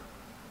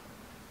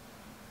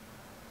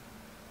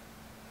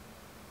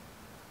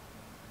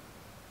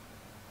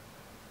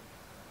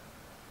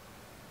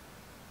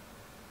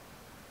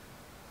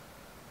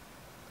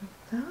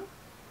 Like that.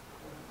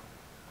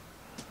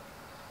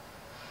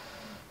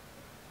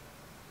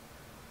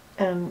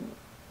 And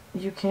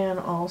you can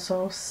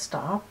also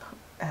stop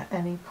at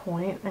any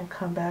point and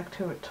come back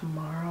to it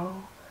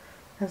tomorrow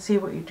and see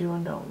what you do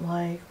and don't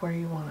like, where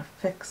you want to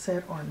fix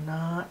it or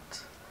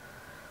not.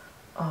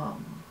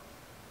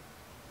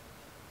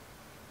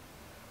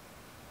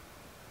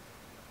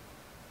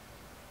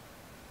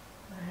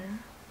 There.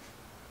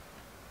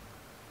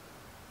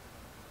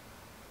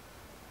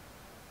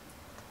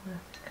 I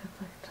think I'd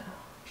like to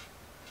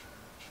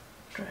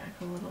drag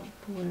a little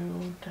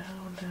blue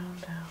down, down,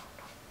 down.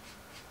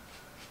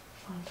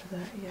 onto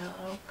that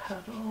yellow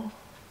petal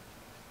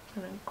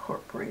and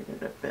incorporate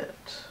it a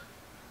bit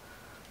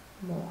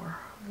more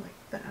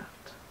like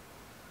that.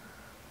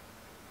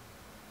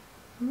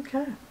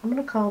 Okay, I'm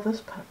gonna call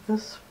this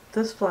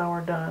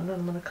flower done.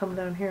 I'm gonna come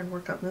down here and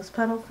work on this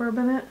petal for a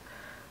minute,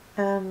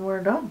 and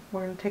we're done.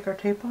 We're gonna take our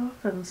tape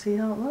off and see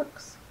how it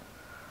looks.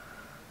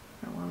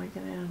 I want to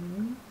get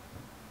in.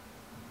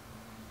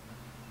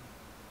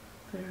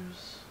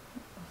 There's a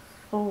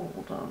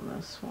fold on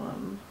this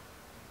one,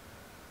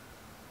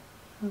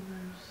 and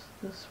there's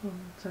this one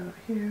that's out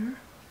here.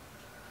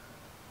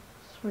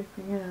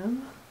 Sweeping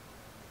in.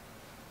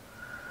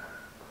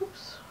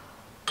 Oops.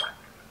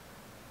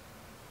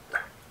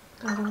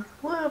 Got a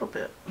little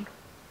bit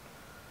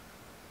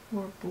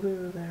more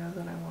blue there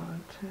than I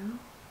wanted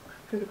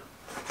to.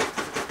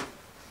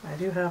 I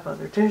do have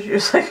other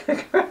tissues. I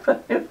could grab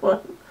a new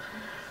one.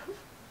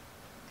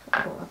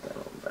 I'll pull out that a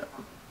little bit.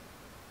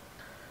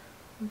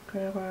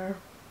 Grab our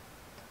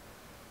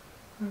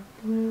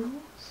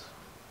blues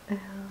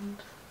and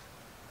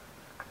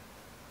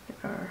get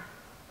our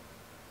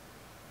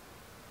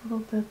little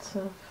bits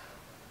of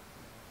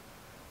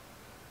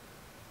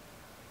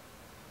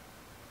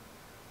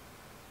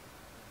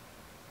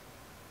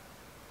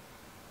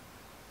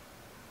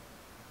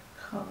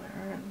color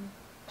and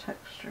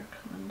texture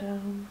coming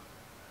down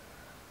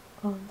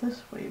on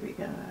this wavy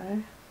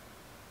guy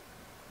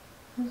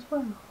as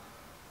well.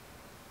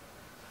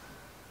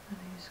 And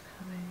he's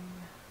coming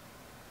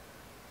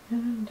in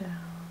and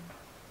down.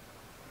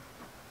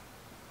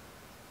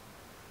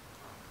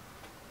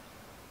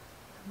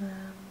 And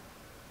then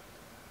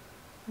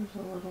there's a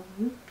little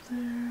loop there.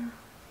 And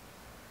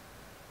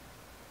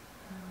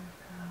we've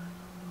got a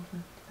little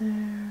loop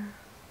there.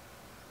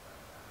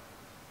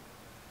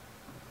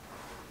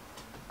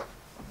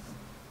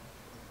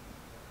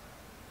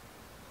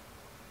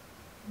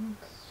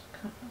 It's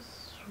kind of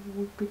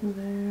swooping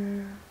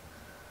there.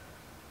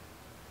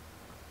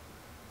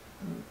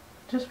 And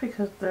just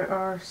because there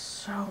are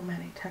so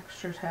many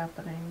textures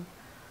happening,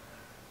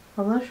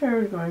 unless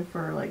you're going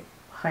for like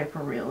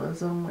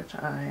hyperrealism, which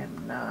I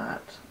am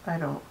not. I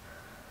don't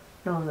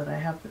know that I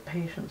have the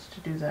patience to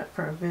do that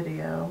for a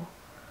video.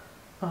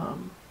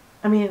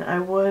 I mean, I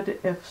would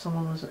if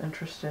someone was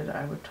interested.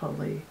 I would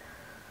totally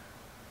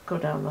go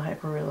down the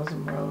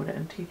hyperrealism road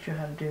and teach you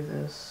how to do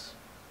this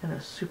in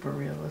a super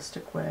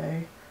realistic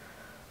way.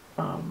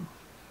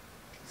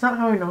 It's not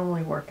how I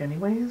normally work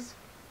anyways.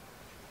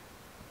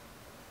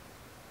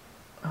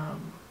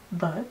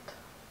 But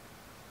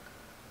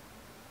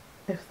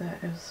if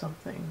that is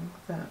something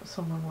that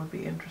someone would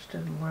be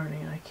interested in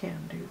learning, I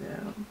can do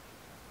that.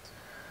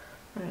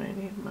 And I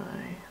need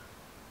my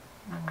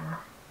more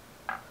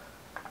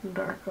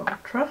dark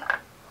ultra.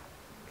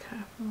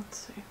 Okay, let's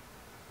see. I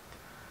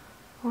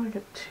don't want to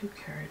get too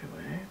carried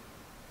away.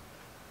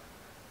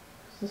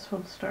 This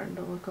one's starting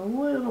to look a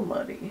little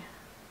muddy.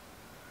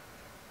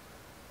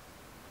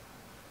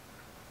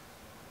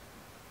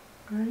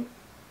 Right?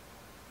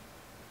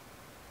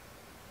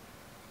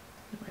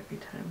 It might be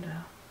time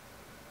to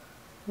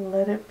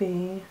let it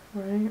be,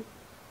 right? A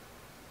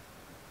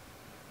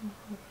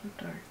little bit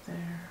dark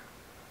there.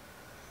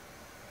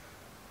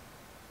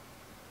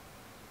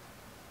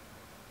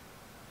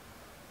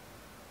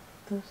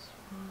 This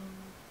one.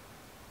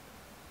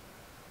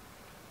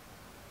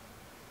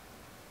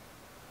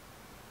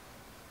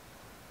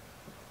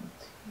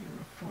 Let's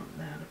uniform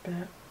that a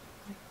bit,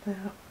 like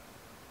that.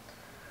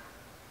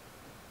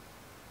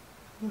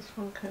 This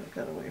one kind of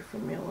got away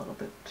from me a little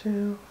bit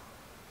too.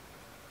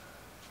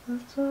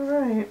 That's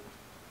alright.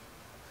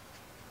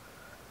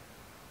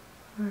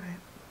 Alright.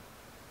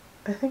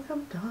 I think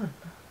I'm done.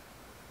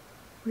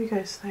 What do you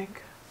guys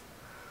think?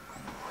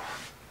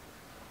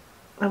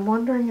 I'm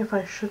wondering if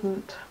I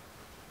shouldn't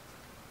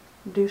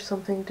do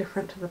something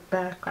different to the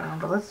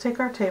background, but let's take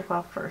our tape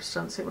off first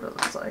and see what it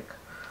looks like.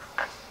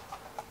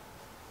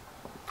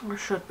 Or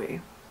should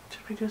we?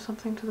 Should we do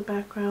something to the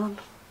background?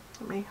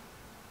 Let me.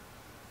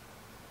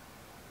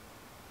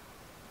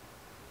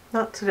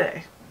 Not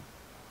today.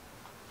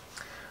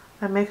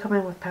 I may come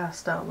in with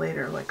pastel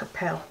later, like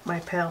my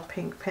pale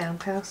pink pan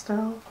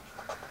pastel,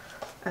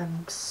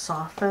 and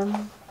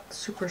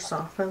super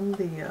soften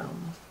the,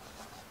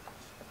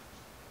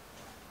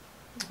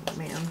 oh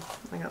man,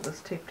 I got this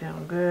tape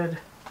down good.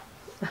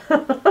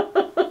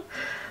 I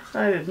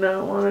did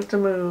not want it to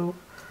move.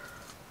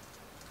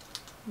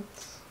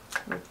 Let's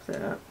make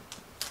that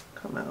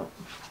come out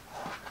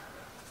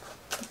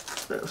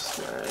this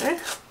way.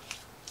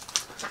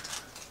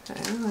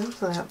 Okay, there's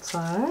that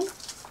side.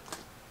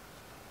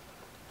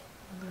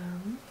 And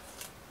then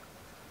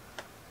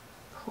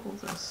pull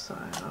this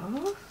side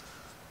off.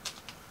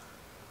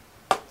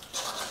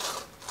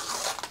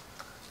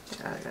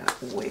 Yeah, I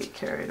got way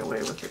carried away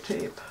with the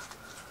tape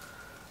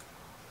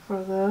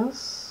for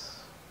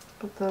this,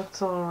 but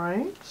that's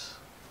alright.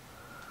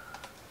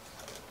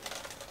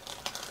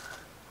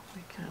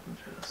 We can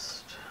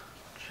just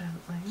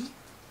gently,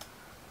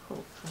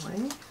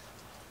 hopefully,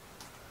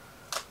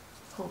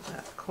 pull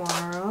that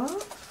corner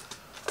off.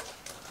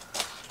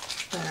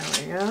 There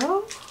we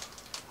go.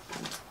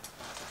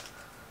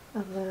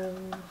 And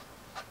then,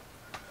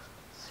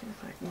 let's see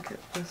if I can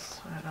get this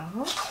side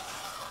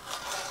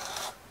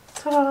off.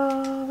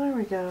 Ta-da! There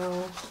we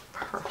go.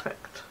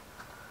 Perfect.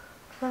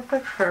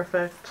 Perfect,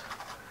 perfect.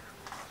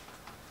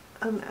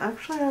 And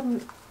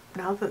actually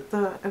now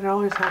that it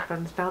always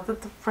happens, now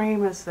that the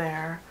frame is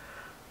there,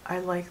 I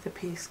like the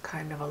piece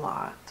kind of a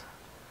lot.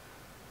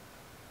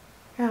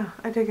 Yeah,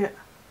 I dig it.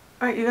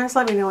 Alright, you guys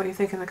let me know what you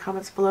think in the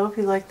comments below, if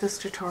you like this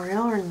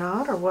tutorial or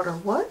not, or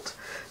what.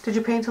 Did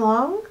you paint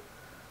along?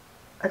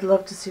 I'd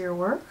love to see your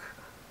work.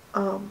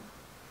 Yeah,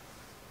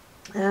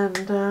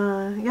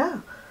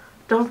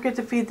 don't forget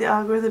to feed the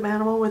algorithm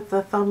animal with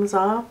the thumbs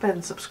up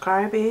and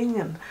subscribing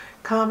and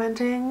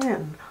commenting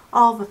and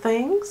all the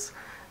things.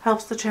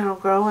 Helps the channel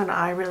grow and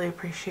I really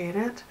appreciate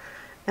it.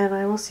 And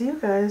I will see you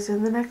guys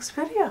in the next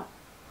video.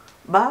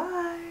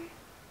 Bye!